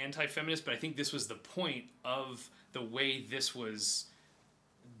very anti-feminist, but I think this was the point of the way this was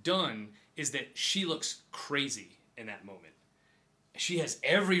done, is that she looks crazy in that moment. She has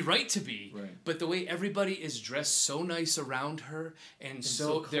every right to be, but the way everybody is dressed so nice around her, and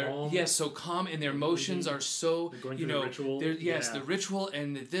so they're so calm, and their emotions are so the ritual. The ritual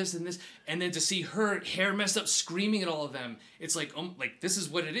and this, and then to see her hair messed up, screaming at all of them, it's like this is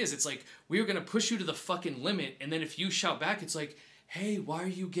what it is. It's like, we're gonna push you to the fucking limit, and then if you shout back, it's like, hey, why are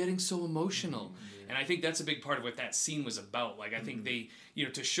you getting so emotional? And I think that's a big part of what that scene was about. Like, I think they,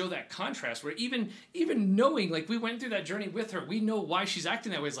 to show that contrast where even knowing, like, we went through that journey with her, we know why she's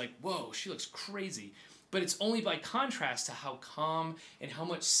acting that way. It's like, whoa, she looks crazy. But it's only by contrast to how calm and how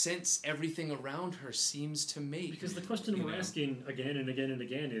much sense everything around her seems to make. Because the question we're asking again and again and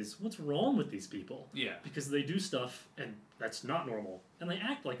again is, what's wrong with these people? Yeah. Because they do stuff, and that's not normal. And they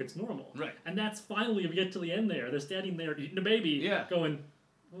act like it's normal. Right. And that's finally, we get to the end there. They're standing there eating a baby, going,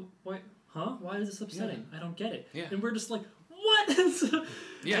 what? Huh? Why is this upsetting? I don't get it. Yeah. And we're just like, what?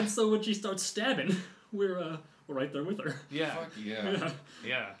 And so when she starts stabbing, we're right there with her. Yeah. Fuck yeah.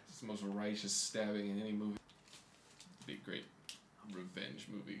 Yeah. It's the most righteous stabbing in any movie. Be a great revenge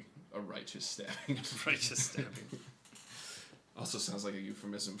movie. A righteous stabbing. Righteous stabbing. Also sounds like a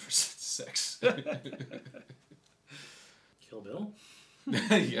euphemism for sex. Kill Bill?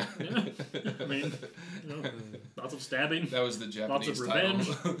 Yeah. Yeah. I mean, lots of stabbing. That was the Japanese of title.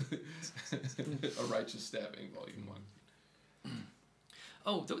 A Righteous Stabbing, Volume 1.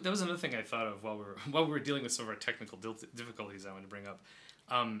 Oh, that was another thing I thought of while we were dealing with some of our technical difficulties. I wanted to bring up,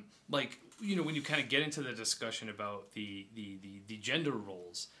 like when you kind of get into the discussion about the gender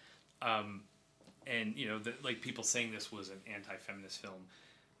roles, and like people saying this was an anti-feminist film,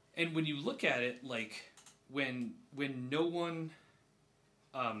 and when you look at it, like when no one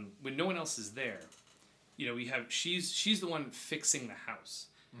else is there, we have she's the one fixing the house,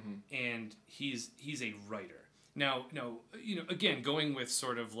 and he's a writer. Now, again, going with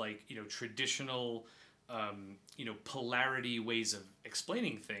sort of like, traditional, polarity ways of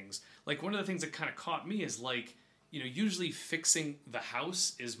explaining things. Like, one of the things that kind of caught me is like, usually fixing the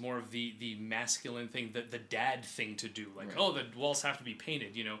house is more of the masculine thing, the dad thing to do. Like, oh, the walls have to be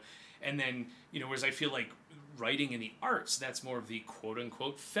painted, And then, whereas I feel like writing in the arts, that's more of the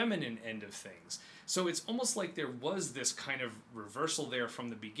quote-unquote feminine end of things. So it's almost like there was this kind of reversal there from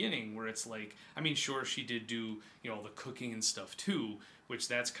the beginning where it's like, I mean, sure, she did do, all the cooking and stuff too, which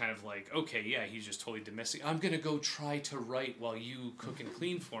that's kind of like, okay, yeah, he's just totally domestic. I'm going to go try to write while you cook and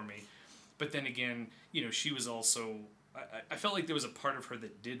clean for me. But then again, she was also, I felt like there was a part of her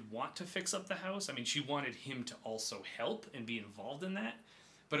that did want to fix up the house. I mean, she wanted him to also help and be involved in that.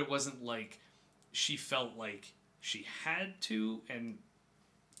 But it wasn't like she felt like she had to. And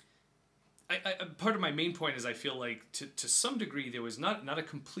I part of my main point is I feel like to some degree there was not a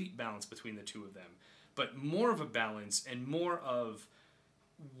complete balance between the two of them, but more of a balance and more of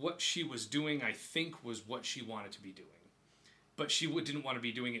what she was doing, I think, was what she wanted to be doing. But she didn't want to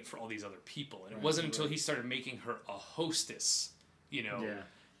be doing it for all these other people. And it wasn't until he started making her a hostess,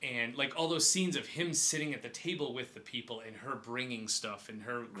 and like all those scenes of him sitting at the table with the people and her bringing stuff and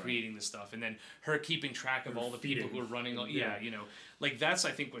her creating the stuff and then her keeping track of all the people who are running. Like that's, I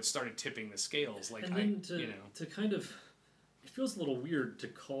think, what started tipping the scales. Like, and then to kind of, it feels a little weird to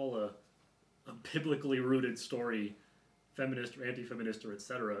call a biblically rooted story feminist or anti-feminist or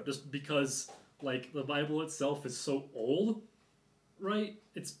etc. just because like the Bible itself is so old, right?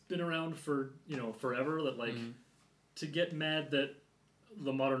 It's been around for forever that like to get mad that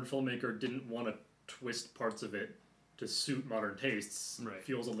the modern filmmaker didn't want to twist parts of it to suit modern tastes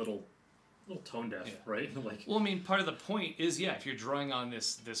feels a little tone deaf, right? Like, well, I mean, part of the point is, if you're drawing on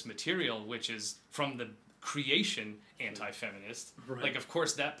this material, which is from the creation anti-feminist, like, of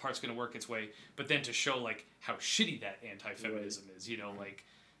course, that part's going to work its way, but then to show, like, how shitty that anti-feminism is, the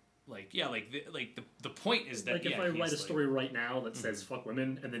point is that, like, if I write a story right now that says fuck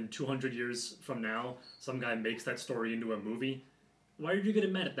women, and then 200 years from now, some guy makes that story into a movie, why are you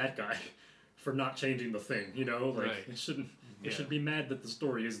getting mad at that guy for not changing the thing, It shouldn't... It should be mad that the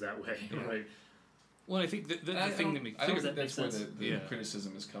story is that way, right? Well, I think the thing that makes... I don't think that's where the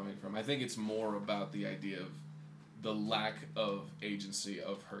criticism is coming from. I think it's more about the idea of the lack of agency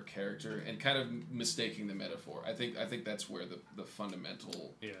of her character and kind of mistaking the metaphor. I think that's where the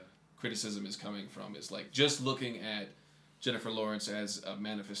fundamental criticism is coming from, is like just looking at Jennifer Lawrence as a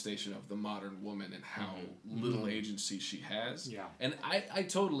manifestation of the modern woman and how little agency she has. Yeah. And I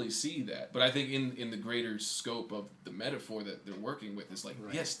totally see that. But I think in the greater scope of the metaphor that they're working with is like,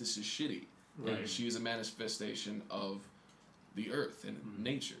 yes, this is shitty. Right. She is a manifestation of the earth and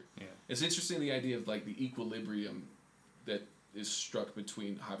nature. Yeah. It's interesting, the idea of like the equilibrium that is struck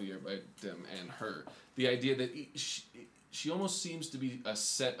between Javier Bardem and her. The idea that she almost seems to be a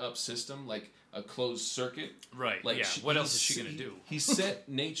set up system, like a closed circuit. Right. Like what else is she going to do? He set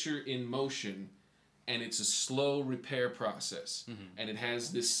nature in motion, and it's a slow repair process. And it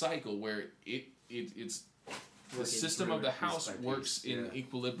has this cycle where it's the system of the house works in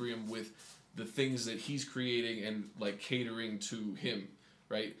equilibrium with the things that he's creating and like catering to him,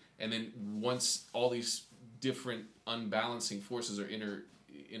 right? And then once all these different unbalancing forces are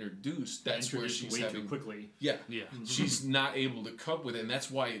introduced, that's where she's having too quickly. Yeah. She's not able to cope with it, and that's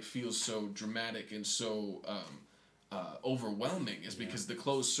why it feels so dramatic and so overwhelming. Is because the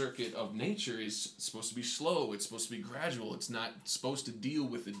closed circuit of nature is supposed to be slow. It's supposed to be gradual. It's not supposed to deal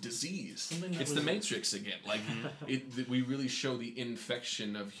with a disease. It's the Matrix again. Like we really show the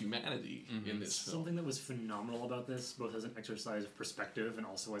infection of humanity in this film. Something that was phenomenal about this, both as an exercise of perspective and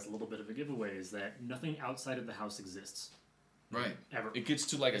also as a little bit of a giveaway, is that nothing outside of the house exists. Right. Ever. It gets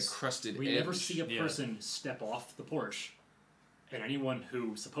to like a crusted edge. We never see a person step off the porch And anyone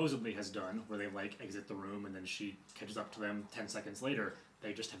who supposedly has done, where they like exit the room and then she catches up to them 10 seconds later,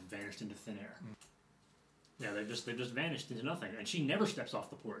 they just have vanished into thin air. Yeah, they've just vanished into nothing. And she never steps off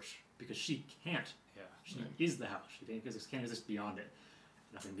the porch because she can't. Yeah. She is the house. She can't exist beyond it.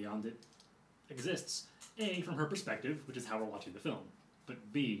 Nothing beyond it exists. A, from her perspective, which is how we're watching the film.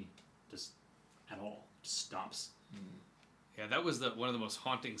 But B, just at all. Just stops. Yeah, that was one of the most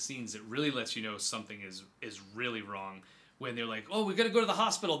haunting scenes. It really lets you know something is really wrong. When they're like, "Oh, we got to go to the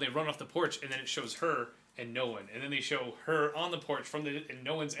hospital," they run off the porch, and then it shows her and no one, and then they show her on the porch and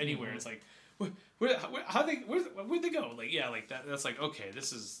no one's anywhere. It's like, where'd they go? Like, yeah, like that. That's like, okay,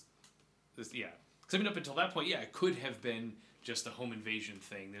 this, yeah. Because I mean, up until that point, yeah, it could have been just a home invasion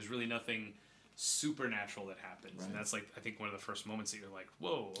thing. There's really nothing supernatural that happens, Right. and that's like, I think, one of the first moments that you're like,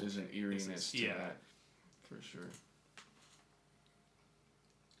 whoa. There's an eeriness to that, for sure.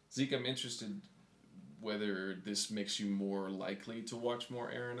 Zeke, I'm interested whether this makes you more likely to watch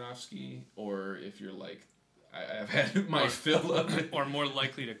more Aronofsky, or if you're like, I've had my fill of it. Or more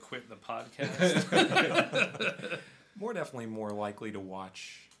likely to quit the podcast. Definitely more likely to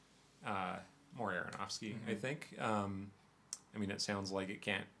watch more Aronofsky, I think. I mean, it sounds like it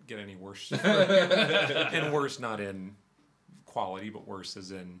can't get any worse. And worse not in quality, but worse as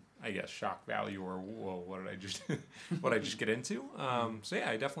in, I guess, shock value, or whoa, what did I just get into? So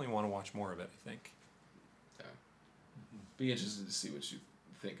yeah, I definitely want to watch more of it, I think. Be interested to see what you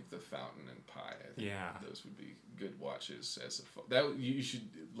think of The Fountain and Pi. I think those would be good watches as that you should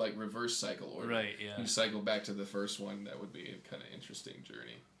like reverse cycle order. Right, yeah. You cycle back to the first one. That would be a kind of interesting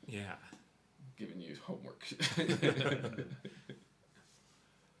journey. Yeah. Giving you homework.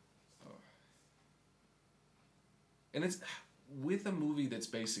 And it's with a movie that's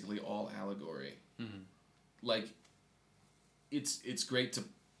basically all allegory. Like, it's great to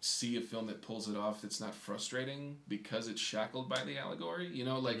see a film that pulls it off that's not frustrating because it's shackled by the allegory. You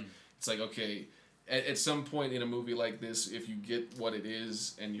know, like, it's like, okay, at some point in a movie like this, if you get what it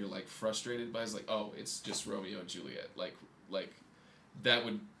is and you're, like, frustrated by it, it's like, oh, it's just Romeo and Juliet. Like that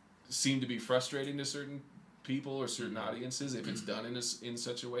would seem to be frustrating to certain people or certain audiences if it's done in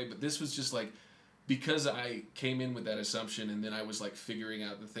such a way. But this was just, like, because I came in with that assumption and then I was, like, figuring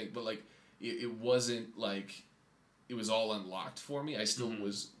out the thing. But, like, it wasn't, like... It was all unlocked for me. I still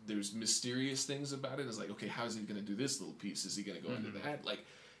was... There's mysterious things about it. It's like, okay, how is he going to do this little piece? Is he going to go into that? Like,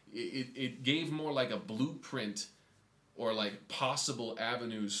 it gave more like a blueprint or, like, possible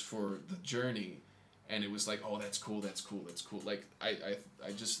avenues for the journey. And it was like, oh, that's cool, that's cool, that's cool. Like, I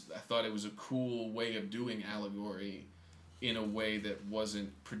thought it was a cool way of doing allegory in a way that wasn't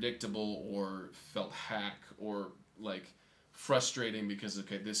predictable or felt hack or, like, frustrating because,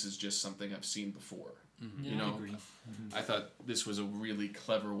 okay, this is just something I've seen before. Yeah, You know, I agree. I thought this was a really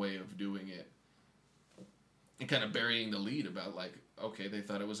clever way of doing it. And kind of burying the lead about, like, okay, they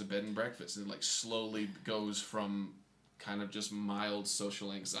thought it was a bed and breakfast. And it, like, slowly goes from kind of just mild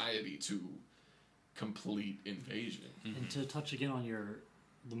social anxiety to complete invasion. And to touch again on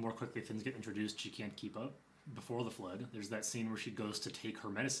the more quickly things get introduced, she can't keep up. Before the flood, there's that scene where she goes to take her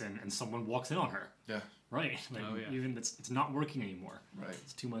medicine and someone walks in on her. Yeah. Right. Like, even it's not working anymore. Right.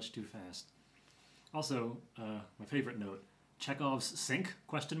 It's too much too fast. Also, my favorite note, Chekhov's sink,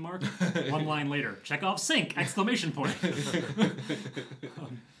 question mark. One line later, Chekhov's sink, exclamation point.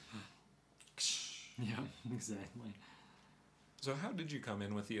 Yeah, exactly. So how did you come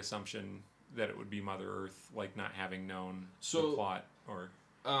in with the assumption that it would be Mother Earth, like not having known So- the plot? Or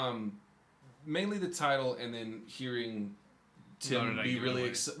Mainly the title, and then hearing No, Tim no, be give it really away.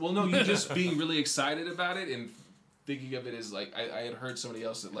 excited. Well, no, you just being really excited about it and thinking of it as like I had heard somebody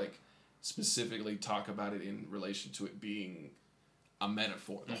else that like specifically talk about it in relation to it being a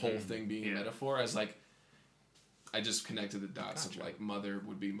metaphor, the whole thing being a metaphor. I was like, I just connected the dots of like Mother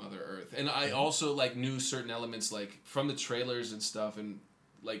would be Mother Earth, and I also like knew certain elements like from the trailers and stuff, and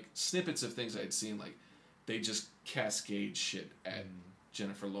like snippets of things I'd seen, like they just cascade shit at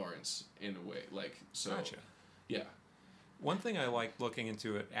Jennifer Lawrence in a way, like so. Gotcha. Yeah. One thing I liked looking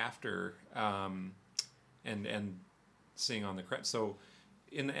into it after, and seeing on the credits. So,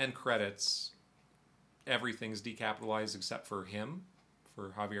 in the end credits, everything's decapitalized except for him, for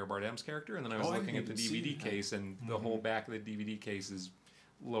Javier Bardem's character. And then I was Oh, I looking at the didn't see DVD that. case, and the whole back of the DVD case is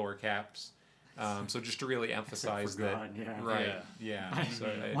lower caps. So just to really emphasize that, God, yeah. right? Yeah. So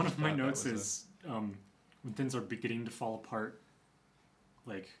I One just of my thought that notes was is when things are beginning to fall apart,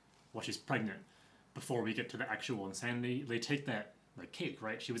 like while she's pregnant, before we get to the actual insanity, they take that like cake,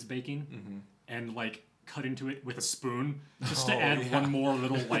 right? She was baking, and like cut into it with a spoon just to add one more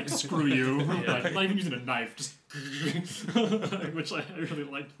little like screw you, like, not even using a knife, just which I really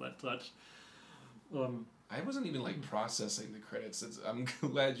liked that touch. I wasn't even like processing the credits. I'm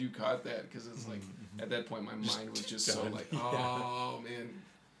glad you caught that because it's like at that point my mind was just so done. like, oh man,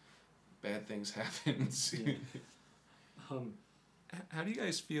 bad things happen. How do you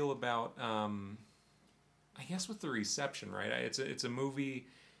guys feel about? I guess with the reception, right? It's a movie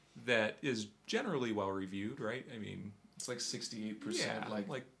that is generally well reviewed, right? I mean, It's like 68%. yeah,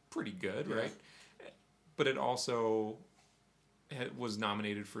 Like pretty good, Yeah. right? But it also was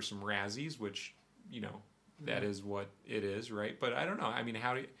nominated for some Razzies, which that is what it is, right? But I don't know. I mean,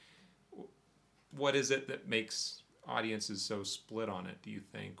 what is it that makes audiences so split on it? Do you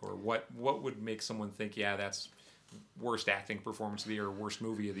think, or what would make someone think, yeah, that's worst acting performance of the year, or worst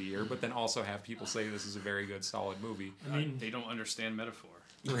movie of the year, but then also have people say this is a very good, solid movie? I mean, They don't understand metaphor.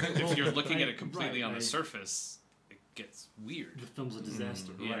 If you're looking at it completely Right, on the right. surface, it gets weird. the film's a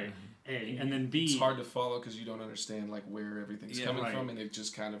disaster, Yeah. right? A, and then B, it's hard to follow because you don't understand like where everything's Yeah, coming right. from, and it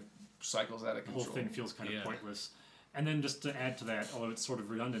just kind of cycles out of the whole control. thing feels kind of Yeah. pointless. And then just to add to that, although it's sort of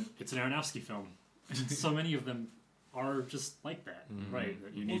redundant, it's an Aronofsky film. And so many of them are just like that, right?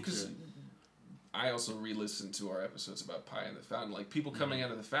 That you Well, need because to. I also re-listened to our episodes about Pie in the Fountain. Like people coming out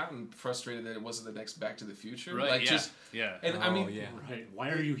of the fountain frustrated that it wasn't the next Back to the Future. Right, Like yeah. just Yeah. and I Oh, mean yeah. Right. Why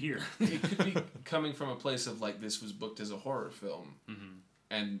are you here? it could be coming from a place of like this was booked as a horror film,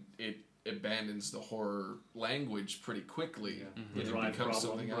 and it abandons the horror language pretty quickly. The And it drive becomes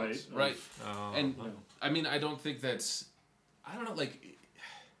problem, something right? else, right? Oh, And Wow. I mean, I don't think that's. I don't know. Like,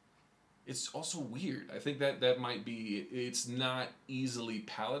 it's also weird. I think that might be. It's not easily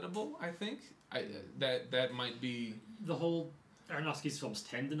palatable. I think that might be. The whole Aronofsky's films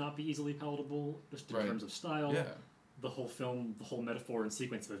tend to not be easily palatable, just in Right. terms of style. Yeah. The whole film, the whole metaphor and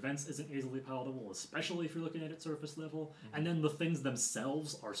sequence of events isn't easily palatable, especially if you're looking at it surface level. And then the things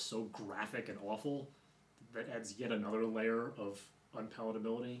themselves are so graphic and awful that adds yet another layer of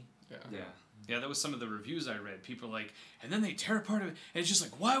unpalatability. Yeah. Yeah, that was some of the reviews I read. People were like, and then they tear apart it, and it's just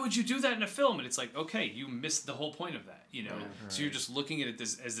like, why would you do that in a film? And it's like, okay, you missed the whole point of that, So you're just looking at it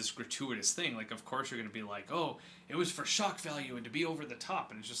as this gratuitous thing. Like, of course you're going to be like, oh, it was for shock value and to be over the top,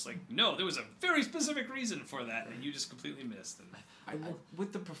 and it's just like, no, there was a very specific reason for that, and you just completely missed. And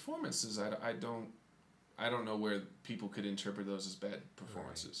With the performances, I don't know where people could interpret those as bad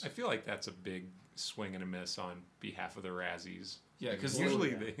performances. I feel like that's a big swing and a miss on behalf of the Razzies. Yeah, because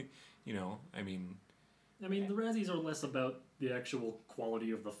Usually yeah. they, I mean, I mean, the Razzies are less about the actual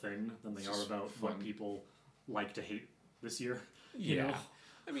quality of the thing than they It's are just about fun. what people like to hate this year. yeah. know?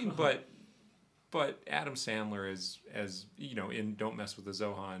 I mean, but Adam Sandler is, as in Don't Mess with the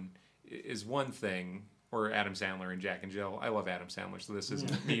Zohan, is one thing, or Adam Sandler and Jack and Jill. I love Adam Sandler, so this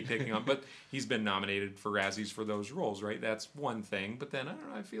isn't me picking on, but he's been nominated for Razzies for those roles, right? That's one thing. But then I don't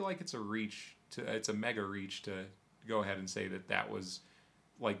know. I feel like it's a mega reach to go ahead and say that was.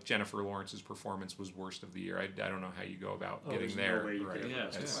 Like Jennifer Lawrence's performance was worst of the year. I don't know how you go about Oh, getting there's no there. way you right? could ever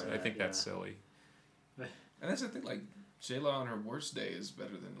That's- justify I think that, that's yeah. silly. And that's the thing, like, J-Lo on her worst day is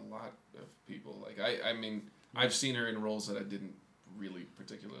better than a lot of people. Like, I mean, I've seen her in roles that I didn't really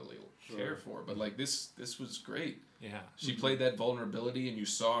particularly care for, but, like, this was great. Yeah. She played that vulnerability, and you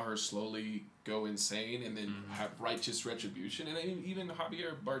saw her slowly go insane and then have righteous retribution. And I mean, even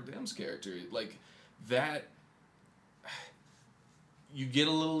Javier Bardem's character, like, that... You get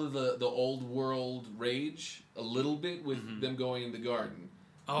a little of the old world rage, a little bit, with them going in the garden.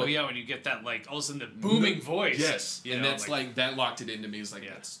 oh, But- yeah, when you get that, like, all of a sudden the booming voice. Yes, you and know, that's like that locked it into me. It's like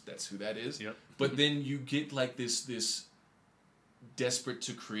Yeah. that's who that is. Yep. But then you get like this desperate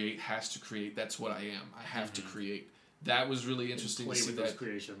to create, has to create. That's what I am. I have to create. That was really interesting Play to see with those that.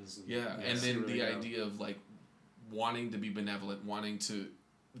 creations. Yeah, and see then where the they go. idea of like wanting to be benevolent, wanting to.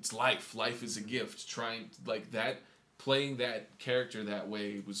 It's life. Life is a gift. Trying like that. Playing that character that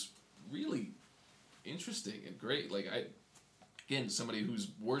way was really interesting and great. Like again, somebody whose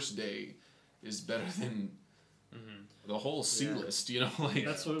worst day is better than the whole C Yeah. list. You know, like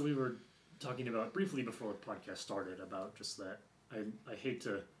That's what we were talking about briefly before the podcast started, about just that. I hate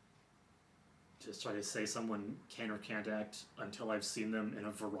to try to say someone can or can't act until I've seen them in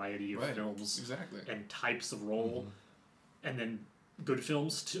a variety of Right. films exactly. and types of role, and then good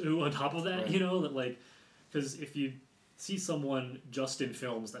films too on top of that. Right. You know, that like, because if you see someone just in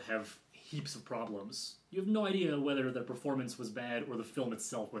films that have heaps of problems, you have no idea whether their performance was bad or the film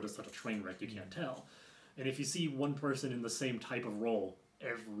itself was such a train wreck you can't tell. And if you see one person in the same type of role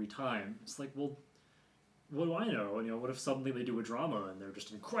every time, it's like, well, what do I know? And, what if suddenly they do a drama and they're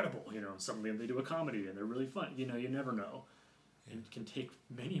just incredible? Suddenly they do a comedy and they're really fun. You never know. And it can take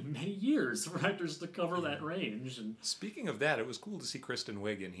many, many years for actors to cover that range. And Speaking of that, it was cool to see Kristen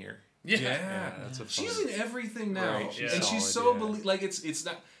Wiig in here. Yeah. Yeah, that's a fun. She's in everything now, Right, she's and she's solid, so yeah. like it's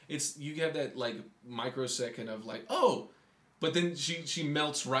not. it's you have that like microsecond of like, oh, but then she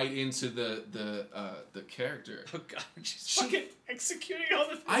melts right into the character. Oh god, she's fucking executing all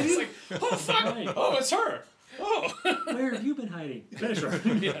the things. I It's didn't- like, oh fuck, Right. oh it's her. Oh. Where have you been hiding? Finish her.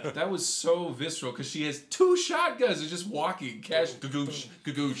 Yeah. That was so visceral because she has 2 shotguns. They're just walking, cash, gagoosh,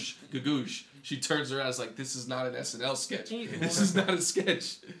 gagoosh, gagoosh. She turns around. It's like, this is not an SNL sketch. This is not a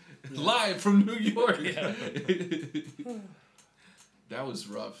sketch. Live from New York. Yeah. That was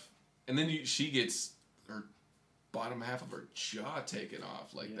rough. And then she gets her bottom half of her jaw taken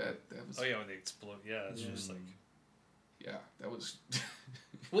off like Yeah. that. Was Oh yeah, when they explode. Yeah, it's Yeah. just like. yeah. That was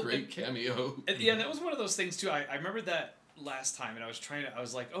Well, great cameo. And, yeah, that was one of those things too. I remember that last time, and I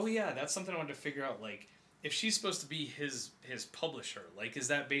was like, oh yeah, that's something I wanted to figure out. Like, if she's supposed to be his publisher, like, is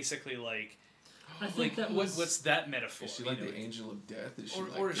that basically like, I think that was. what's that metaphor? Is she like you know? the angel of death? Is she Or-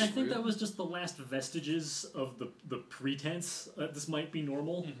 like or- I think real? that was just the last vestiges of the pretense that this might be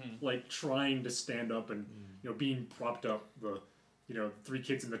normal, like trying to stand up and being propped up. The 3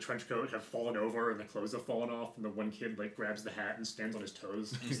 kids in the trench coat have fallen over and the clothes have fallen off, and the one kid like grabs the hat and stands on his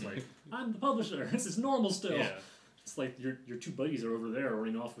toes. He's like, "I'm the publisher. This is normal still." Yeah. It's like your 2 buddies are over there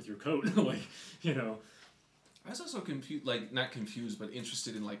running off with your coat, like I was also confused, like not confused, but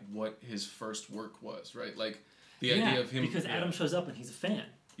interested in like what his first work was, right? Like the idea of him. because Adam shows up and he's a fan.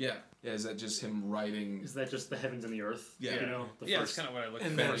 Yeah. Is that just him writing? Is that just the heavens and the earth? Yeah. The Yeah, first, it's kind of what I looked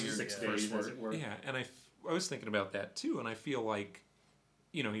and at. then first your 6 first days, as work. it were. Yeah, and I was thinking about that too, and I feel like,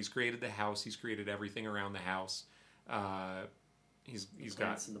 he's created the house, he's created everything around the house. He's got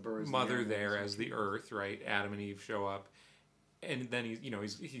plants and the birds and the Mother animals there and as the earth, right? Adam and Eve show up, and then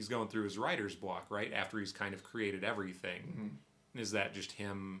he's going through his writer's block, right? After he's kind of created everything, Is that just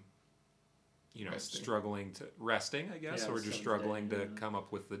him? Resting. Struggling to resting, I guess, Yeah, or the just seventh struggling day, to yeah. come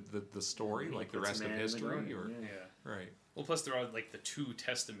up with the story, He like the puts rest of man in the history, garden, or yeah. Yeah. right? Well, plus there are like the 2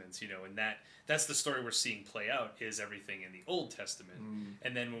 testaments, and that's the story we're seeing play out is everything in the Old Testament,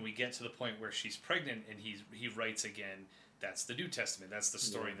 and then when we get to the point where she's pregnant and he writes again, that's the New Testament. That's the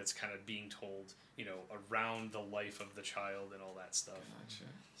story that's kind of being told, around the life of the child and all that stuff. Gotcha.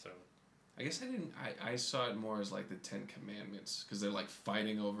 So I guess I didn't. I saw it more as like the 10 Commandments because they're like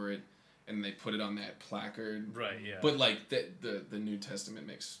fighting over it, and they put it on that placard. right, yeah. But like the New Testament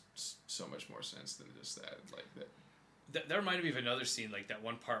makes so much more sense than just that. Like that. That reminded me of another scene, like that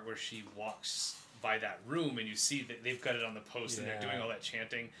one part where she walks by that room and you see that they've got it on the post and they're Yeah. doing all that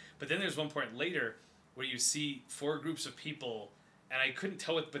chanting. But then there's one point later where you see 4 groups of people, and I couldn't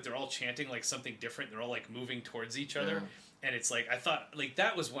tell it, but they're all chanting like something different. They're all like moving towards each other. And it's like, I thought, like,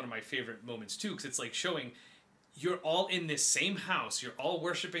 that was one of my favorite moments too, because it's like showing you're all in this same house, you're all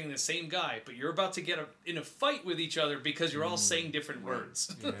worshiping the same guy, but you're about to get in a fight with each other because you're all saying different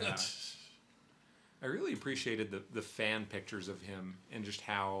words. Yeah. I really appreciated the fan pictures of him and just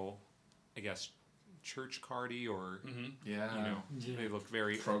how, I guess, church cardy or Yeah. Yeah. they look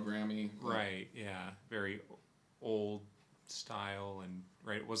very Programmy. right. Yeah, very old style, and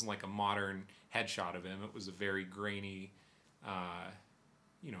right. It wasn't like a modern headshot of him. It was a very grainy,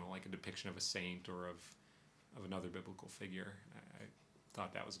 like a depiction of a saint or of another biblical figure. I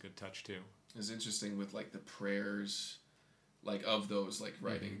thought that was a good touch too. It's interesting with like the prayers, like of those like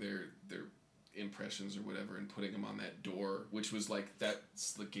writing their impressions or whatever and putting them on that door, which was like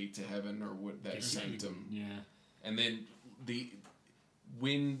that's the gate to heaven or what that sanctum. Yeah. And then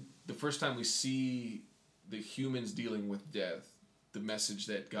when the first time we see the humans dealing with death, the message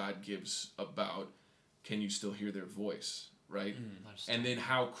that God gives about can you still hear their voice, right? And then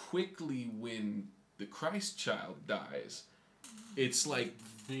how quickly when the Christ child dies, it's like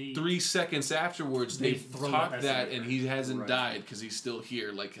They 3 seconds afterwards they throw taught that that message and he hasn't right. died because he's still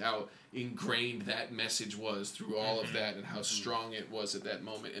here, like how ingrained that message was through all of that and how strong it was at that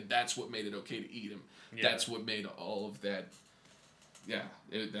moment, and that's what made it okay to eat him. Yeah. That's what made all of that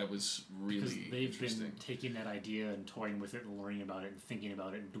that was because really they've interesting. been taking that idea and toying with it and learning about it and thinking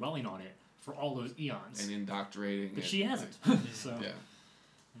about it and dwelling on it for all those eons. And indoctrinating but it. she hasn't. So Yeah.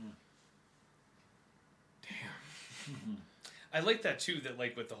 I like that too, that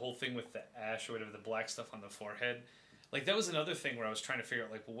like with the whole thing with the ash or whatever, the black stuff on the forehead. Like that was another thing where I was trying to figure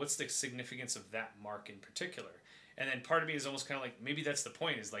out like, well, what's the significance of that mark in particular? And then part of me is almost kind of like, maybe that's the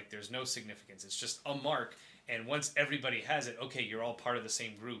point, is like there's no significance. It's just a mark. And once everybody has it, okay, you're all part of the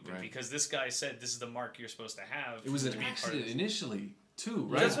same group. And Right. because this guy said this is the mark you're supposed to have. It was to an be part of accident this. initially too,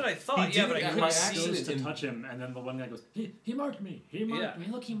 right? That's what I thought, He yeah, did but it I by couldn't He see. goes accident to and- touch him, and then the one guy goes, he marked me. He marked Yeah.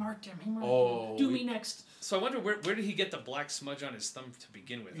 me. Look, he marked him. He marked Oh, him. Do we- me next. So I wonder where did he get the black smudge on his thumb to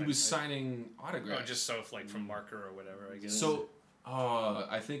begin with? He was signing autographs. Oh, just so if like from marker or whatever, I guess. So,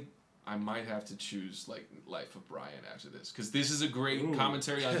 I think I might have to choose like Life of Brian after this, because this is a great Ooh.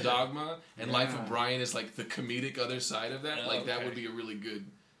 commentary on dogma, and Life Yeah. of Brian is like the comedic other side of that. Oh, Like that okay. would be a really good.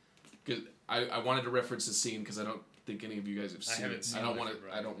 Because I wanted to reference the scene because I don't think any of you guys have seen haven't it. seen I don't Life want of to.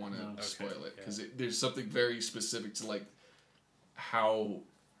 Brian. I don't want to No. Okay, spoil it yeah. because there's something very specific to like how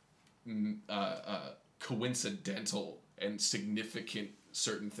coincidental and significant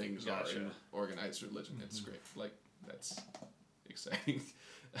certain things are Gotcha. in organized religion. It's great. Like that's exciting.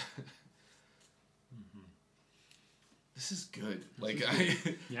 This is good. Like I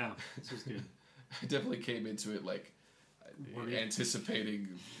Yeah, this was good. definitely came into it like Worried.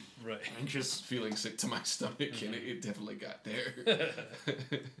 anticipating Right. Anxious. feeling sick to my stomach, and it definitely got there.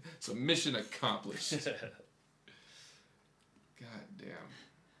 So mission accomplished. God damn.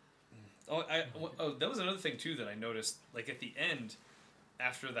 That was another thing too that I noticed. Like at the end,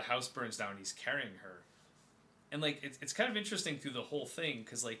 after the house burns down, he's carrying her, and like it's kind of interesting through the whole thing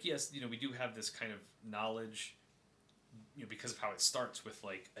because like yes, we do have this kind of knowledge, because of how it starts with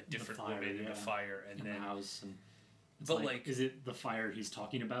like a different fire, woman in yeah. a fire, and In then the house, and it's But, like- is it the fire he's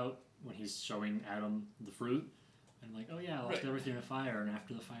talking about when he's showing Adam the fruit? And like, oh yeah, I lost Right. everything in a fire, and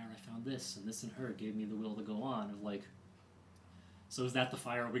after the fire, I found this, and this and her gave me the will to go on. Of like, so is that the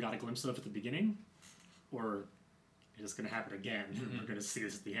fire we got a glimpse of at the beginning, or is this gonna happen again? We're gonna see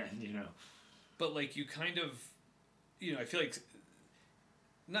this at the end, but like you kind of, I feel like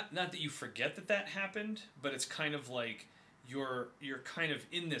not that you forget that happened, but it's kind of like you're kind of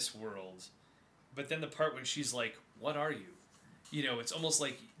in this world, but then the part when she's like, "What are you?" It's almost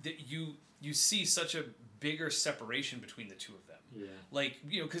like that you see such a bigger separation between the two of them. Yeah. Like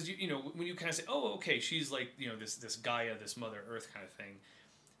because when you kind of say, "Oh, okay, she's like this Gaia, this Mother Earth kind of thing,"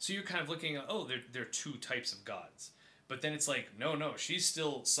 so you're kind of looking at they're two types of gods. But then it's like, no, she's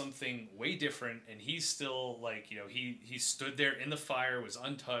still something way different, and he's still like, he stood there in the fire, was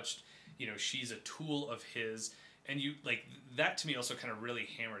untouched. She's a tool of his, and you like that to me also kind of really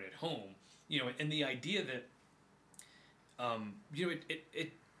hammered it home. And the idea that,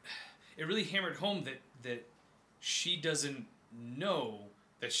 it really hammered home that she doesn't know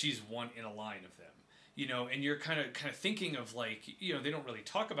that she's one in a line of them. And you're kind of thinking of like, they don't really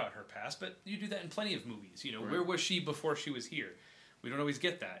talk about her past, but you do that in plenty of movies. Right. Where was she before she was here? We don't always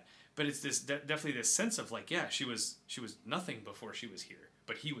get that, but it's this definitely this sense of like, yeah, she was nothing before she was here,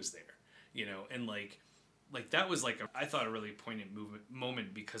 but he was there. And like that was like I thought a really poignant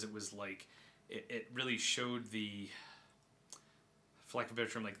moment because it was like it really showed the, for lack of a better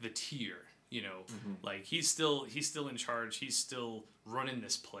term, like the tier. Like he's still in charge. He's still running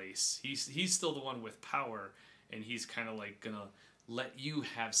this place. He's still the one with power, and he's kind of like gonna let you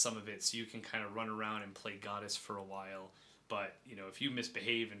have some of it, so you can kind of run around and play goddess for a while. But if you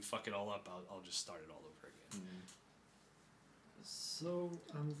misbehave and fuck it all up, I'll just start it all over again. So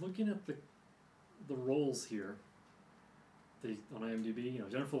I'm looking at the roles here. On IMDb,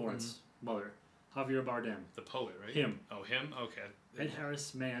 Jennifer Lawrence, mother, Javier Bardem, The poet, right? him, Oh, him. Okay. Ed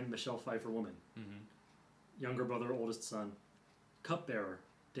Harris, man, Michelle Pfeiffer, woman, younger brother, oldest son, cupbearer,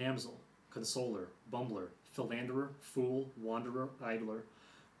 damsel, consoler, bumbler, philanderer, fool, wanderer, idler,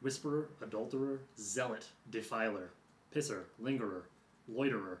 whisperer, adulterer, zealot, defiler, pisser, lingerer,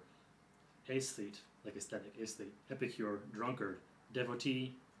 loiterer, aesthete, like aesthetic, aesthete, epicure, drunkard,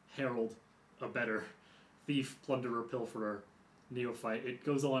 devotee, herald, abettor, thief, plunderer, pilferer, neophyte. It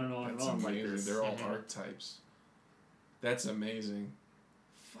goes on and on That's and on amazing. like this. They're all Mhm. archetypes. That's amazing.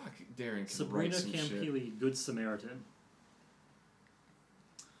 Fuck, Darren can Sabrina write some shit. Campili, Good Samaritan.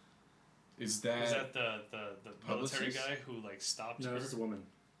 Is that, Was that the military Publicist? guy who like stopped No, her? this is a woman.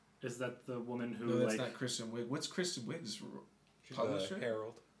 Is that the woman who no, that's like? not Kristen Wiig. What's Kristen Wiig's She's publisher?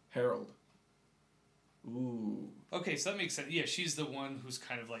 Harold. Harold. Ooh. Okay, so that makes sense. Yeah, she's the one who's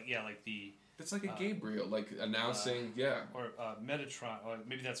kind of like like the That's like a Gabriel, like announcing, yeah. or Metatron, or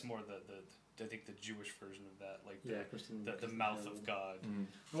maybe that's more the I think the Jewish version of that, like Yeah, Kristen. the mouth of God.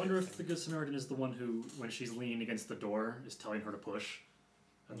 I wonder if the Good Samaritan is the one who, when she's leaning against the door, is telling her to push.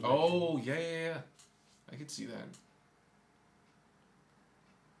 And, like, Oh, yeah. I could see that.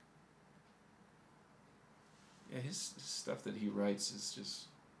 Yeah, his stuff that he writes is just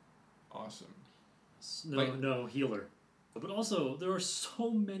awesome. No, like- no, healer. But also, there are so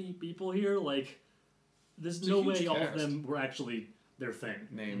many people here. Like, there's It's a no huge way all of cast. them were actually their thing.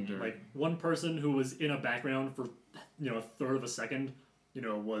 Named or Like one person who was in a background for a third of a second,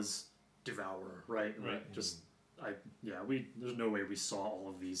 was Devourer, right? Right. Like, just there's no way we saw all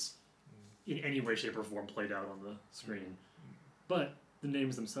of these in any way, shape, or form played out on the screen. But the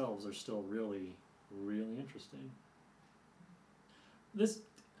names themselves are still really, really interesting. This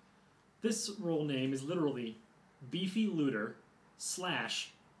role name is literally Beefy Looter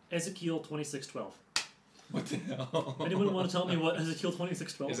 / Ezekiel 26:12. What the hell? Anyone want to tell me what Ezekiel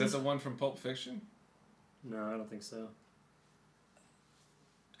 26:12 Is that the one from Pulp Fiction? No, I don't think so.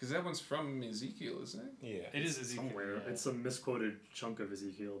 Because that one's from Ezekiel, isn't it? Yeah. It is Ezekiel. Somewhere. Yeah. It's a misquoted chunk of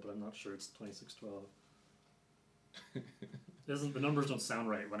Ezekiel, but I'm not sure it's 26:12. The numbers don't sound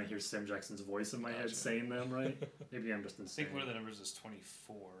right when I hear Sam Jackson's voice in my head Gotcha. saying them, right? Maybe I'm just I insane. think one of the numbers is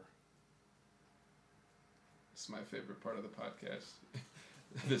 24. It's my favorite part of the podcast. the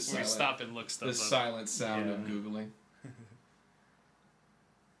Where we silent, stop and look stuff the up. silent sound of Yeah. Googling.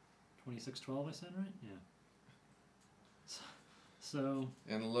 26:12, I said, right? Yeah. So,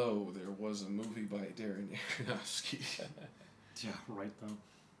 And lo, there was a movie by Darren Aronofsky. yeah, right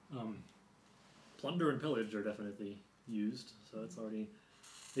though. Plunder and pillage are definitely used, so it's already.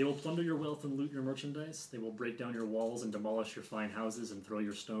 They will plunder your wealth and loot your merchandise. They will break down your walls and demolish your fine houses and throw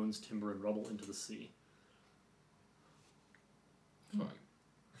your stones, timber, and rubble into the sea. Fun.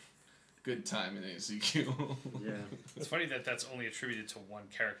 Good time in Ezekiel. Yeah. It's funny that that's only attributed to one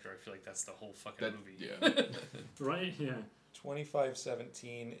character. I feel like that's the whole fucking That, movie. yeah. Right? Yeah.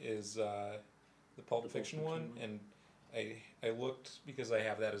 2517 is the Pulp Fiction one, and I looked because I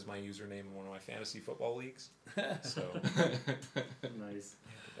have that as my username in one of my fantasy football leagues. So Nice.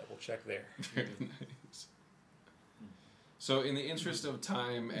 double check there. Very nice. So, in the interest of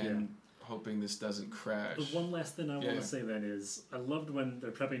time and hoping this doesn't crash. The one last thing I want Yeah. to say then is I loved when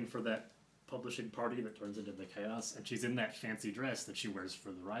they're prepping for that publishing party that turns into the chaos, and she's in that fancy dress that she wears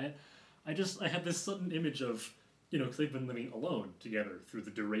for the riot. I had this sudden image of, because they've been living alone together through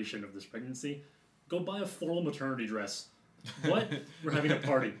the duration of this pregnancy. Go buy a floral maternity dress. What? We're having a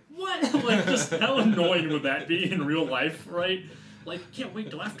party. What? Like, just how annoying would that be in real life, right? Like, can't wait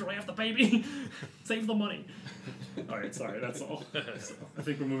till after I have the baby. Save the money. All right, sorry, that's all. So, I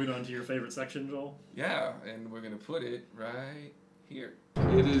think we're moving on to your favorite section, Joel. Yeah, and we're gonna put it right here.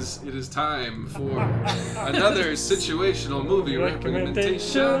 It is time for another situational movie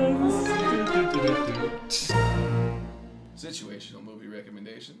recommendation. Situational movie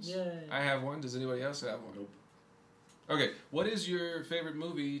recommendations. Yay. I have one. Does anybody else have one? Nope. Okay, what is your favorite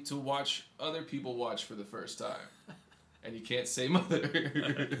movie to watch other people watch for the first time? And you can't say mother.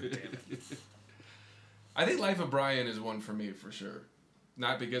 I think Life of Brian is one for me for sure.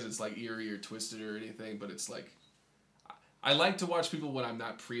 Not because it's like eerie or twisted or anything, but it's like I like to watch people when I'm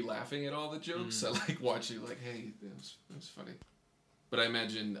not pre-laughing at all the jokes. I like watching like, hey, that was funny. But I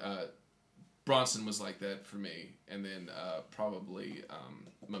imagine Bronson was like that for me, and then probably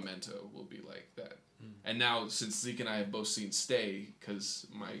Memento will be like that. And now, since Zeke and I have both seen Stay, because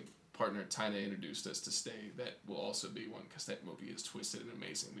my partner Tina introduced us to Stay, that will also be one, because that movie is twisted and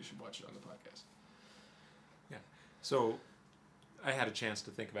amazing. We should watch it on the podcast. Yeah. So I had a chance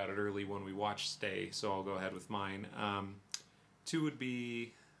to think about it early when we watched Stay, so I'll go ahead with mine. Two would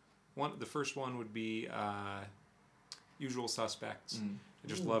be the first one would be Usual Suspects. I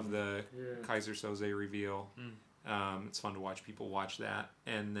just love the Kaiser Soze reveal. It's fun to watch people watch that.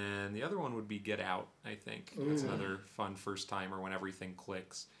 And then the other one would be Get Out, I think. It's another fun first timer when everything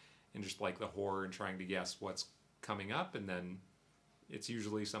clicks. And just like the horror and trying to guess what's coming up. And then it's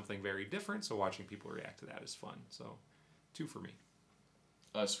usually something very different. So watching people react to that is fun. So 2 for me.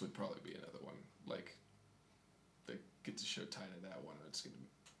 Us would probably be another one. Like, they get to show Tina that one, or it's going to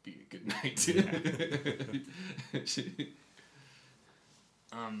be a good night.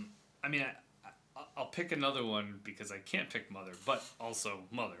 I mean, I'll pick another one because I can't pick Mother, but also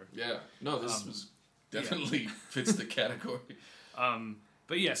Mother. Yeah. No, this was definitely fits the category.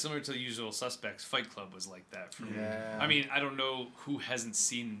 But yeah, similar to The Usual Suspects, Fight Club was like that for me. Yeah. I mean, I don't know who hasn't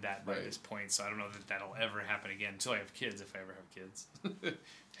seen that by Right. this point, so I don't know that that'll ever happen again until I have kids, if I ever have kids.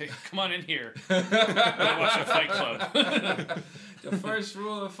 Hey, come on in here. We'll watch a Fight Club. The first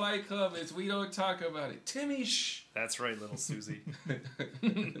rule of Fight Club is we don't talk about it. Timmy, shh. That's right, little Susie.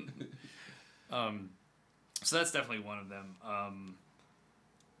 So that's definitely one of them.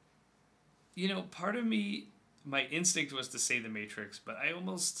 Part of me, my instinct was to say The Matrix, but I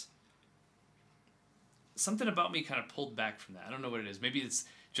almost... Something about me kind of pulled back from that. I don't know what it is. Maybe it's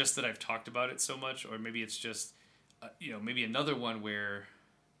just that I've talked about it so much, or maybe it's just, maybe another one where...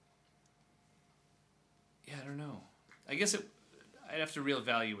 Yeah, I don't know. I guess I'd have to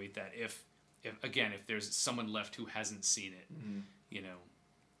reevaluate that if there's someone left who hasn't seen it,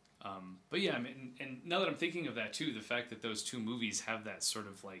 But yeah, I mean, and now that I'm thinking of that too, the fact that those 2 movies have that sort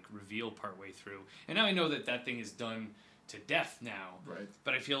of like reveal partway through, and now I know that thing is done to death now, Right.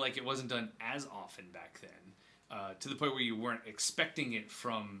 but I feel like it wasn't done as often back then, to the point where you weren't expecting it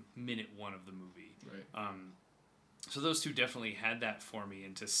from minute 1 of the movie. Right. So those 2 definitely had that for me,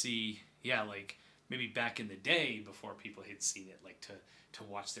 and to see, like maybe back in the day before people had seen it, like to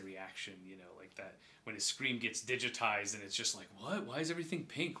watch the reaction, like that when his scream gets digitized and it's just like, what? Why is everything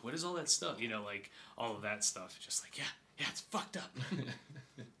pink? What is all that stuff? Like all of that stuff. Just like, yeah, it's fucked up.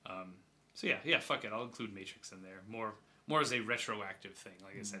 So yeah, fuck it. I'll include Matrix in there. More as a retroactive thing.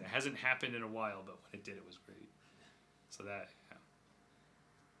 Like I said, it hasn't happened in a while, but when it did, it was great. So that, yeah.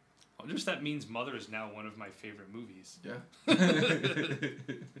 I wonder if that means Mother is now one of my favorite movies. Yeah.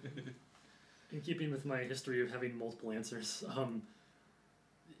 In keeping with my history of having multiple answers,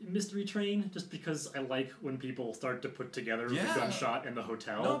 Mystery Train, just because I like when people start to put together the gunshot in the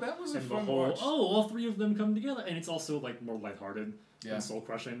hotel. No, that was a and fun the whole, watch. all three of them come together, and it's also like more lighthearted Yeah. and soul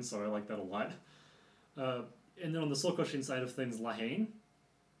crushing, so I like that a lot. And then on the soul crushing side of things, La Haine.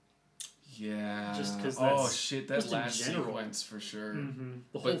 Yeah. Just 'cause oh that's- shit, that just in last general. sequence for sure. The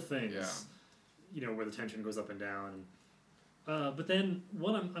But, whole thing, yeah. is, where the tension goes up and down. But then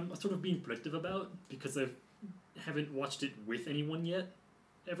one I'm sort of being predictive about because I haven't watched it with anyone yet,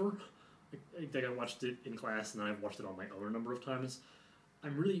 ever. I think I watched it in class and then I've watched it on my own a number of times.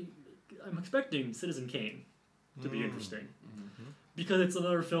 I'm expecting Citizen Kane to be interesting because it's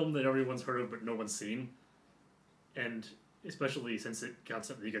another film that everyone's heard of but no one's seen, and especially since it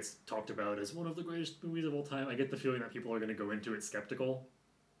constantly gets talked about as one of the greatest movies of all time, I get the feeling that people are going to go into it skeptical,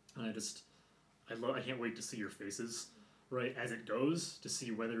 and I can't wait to see your faces, right, as it goes, to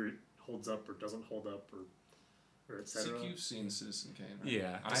see whether it holds up or doesn't hold up or etc. So you've seen Citizen Kane, right?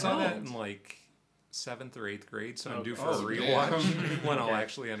 Yeah, I I saw that haven't. in like 7th or 8th grade, so I'm Oh, due for oh, a rewatch damn. when I'll Okay.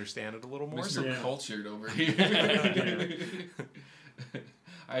 actually understand it a little more. Mr. Yeah. Cultured over here.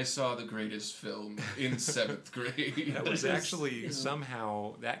 I saw the greatest film in 7th grade. That was Because, actually know.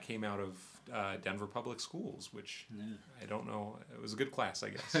 somehow that came out of Denver Public Schools, which I don't know. It was a good class, I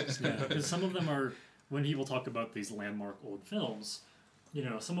guess. Yeah, because some of them are, when people talk about these landmark old films,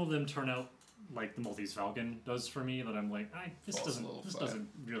 some of them turn out like The Maltese Falcon does for me, that I'm like, this Falls a little flat. doesn't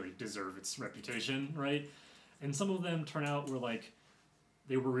really deserve its reputation, right? And some of them turn out were like,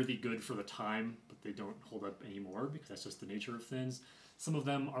 they were really good for the time, but they don't hold up anymore because that's just the nature of things. Some of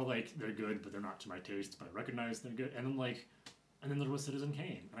them are like, they're good, but they're not to my taste, but I recognize they're good. And then there was Citizen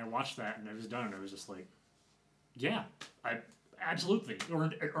Kane, and I watched that, and I was done, and I was just like, yeah, I absolutely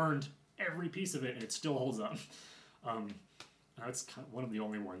earned every piece of it, and it still holds up. That's kind of one of the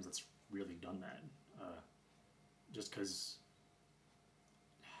only ones that's really done that. Just because,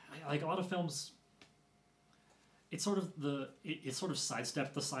 like a lot of films, it's sort of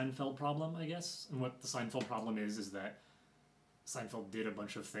sidestepped the Seinfeld problem, I guess. And what the Seinfeld problem is that Seinfeld did a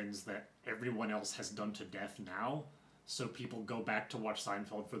bunch of things that everyone else has done to death now. So people go back to watch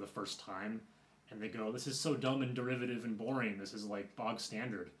Seinfeld for the first time, and they go, "This is so dumb and derivative and boring. This is like bog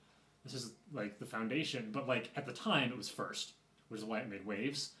standard. This is like the foundation." But like at the time, it was first, which is why it made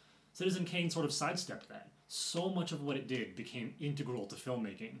waves. Citizen Kane sort of sidestepped that. So much of what it did became integral to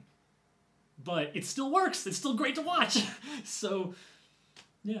filmmaking. But it still works. It's still great to watch. So,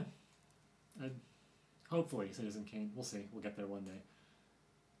 yeah. Hopefully, Citizen Kane. We'll see. We'll get there one day.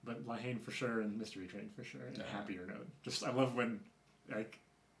 But La Haine for sure, and Mystery Train for sure. And a happier note. Just, I love when, like,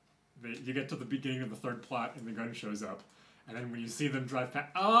 you get to the beginning of the third plot and the gun shows up. And then when you see them drive past,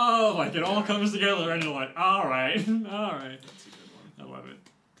 like it all comes together and you're like, all right. That's a good one. I love it.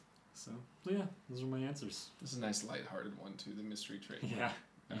 So yeah, those are my answers. This is a nice lighthearted one too, the Mystery Train. Yeah,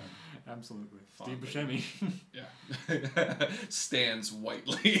 absolutely. Fun, Steve Buscemi. Yeah. Stands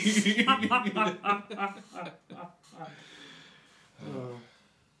whitely.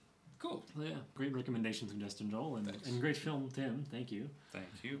 Cool. Well, yeah, great recommendations from Justin Joel, and great film, Tim. Thank you. Thank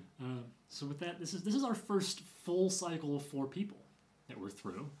you. So with that, this is our first full cycle of 4 people that we're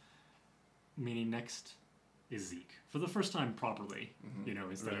through. Meaning next is Zeke for the first time properly,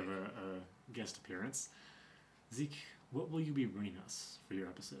 instead of a guest appearance. Zeke, what will you be bringing us for your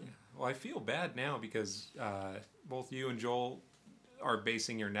episode? Well, I feel bad now because both you and Joel are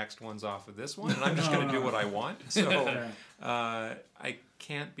basing your next ones off of this one, and I'm just going to do what I want. So I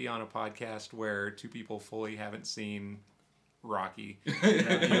can't be on a podcast where 2 people fully haven't seen Rocky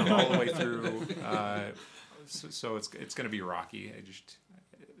all the way through. So it's going to be Rocky.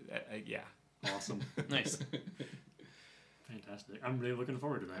 Yeah. Awesome. Nice. Fantastic. I'm really looking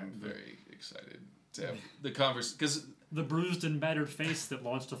forward to that. I'm very excited to have the conversation because The bruised and battered face that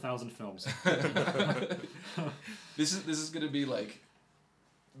launched 1,000 films. this is going to be like,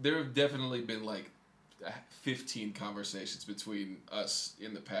 there have definitely been like 15 conversations between us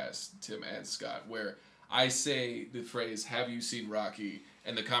in the past, Tim and Scott, where I say the phrase, "Have you seen Rocky?"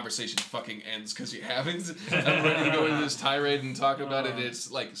 and the conversation fucking ends because you haven't. I'm ready to go into this tirade and talk about it.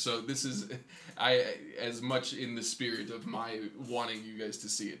 It's like, so this is, as much in the spirit of my wanting you guys to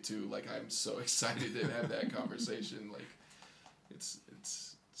see it too. Like, I'm so excited to have that conversation. Like, it's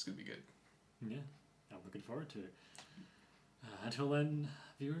gonna be good. Yeah, I'm looking forward to it. Until then,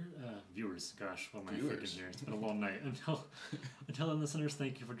 viewers, gosh, what am I thinking here? It's been a long night. Until then, listeners,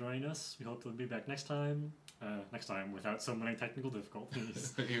 thank you for joining us. We hope to be back next time. Without so many technical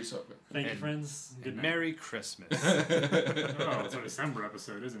difficulties. Here's hoping. Thank you, friends. Good night. Merry Christmas. Oh, it's a December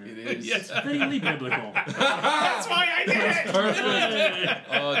episode, isn't it? It is. It's vaguely biblical. That's why I did it. Perfect.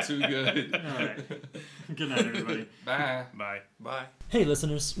 Oh, too good. All right. Good night, everybody. Bye. Bye. Bye. Hey,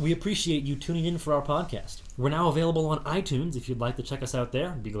 listeners, we appreciate you tuning in for our podcast. We're now available on iTunes if you'd like to check us out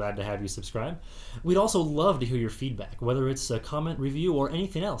there. Be glad to have you subscribe. We'd also love to hear your feedback, whether it's a comment, review, or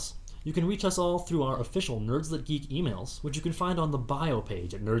anything else. You can reach us all through our official Nerds That Geek emails, which you can find on the bio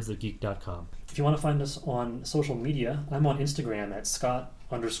page at nerdsthatgeek.com. If you want to find us on social media, I'm on Instagram at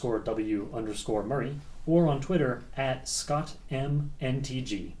Scott_W_Murray or on Twitter at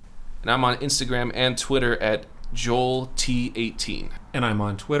ScottMNTG. And I'm on Instagram and Twitter at JoelT18. And I'm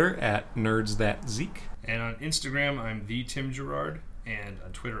on Twitter at NerdsThatZeke. And on Instagram, I'm the Tim Gerard, and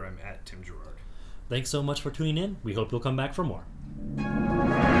on Twitter, I'm at Tim Gerard. Thanks so much for tuning in. We hope you'll come back for more.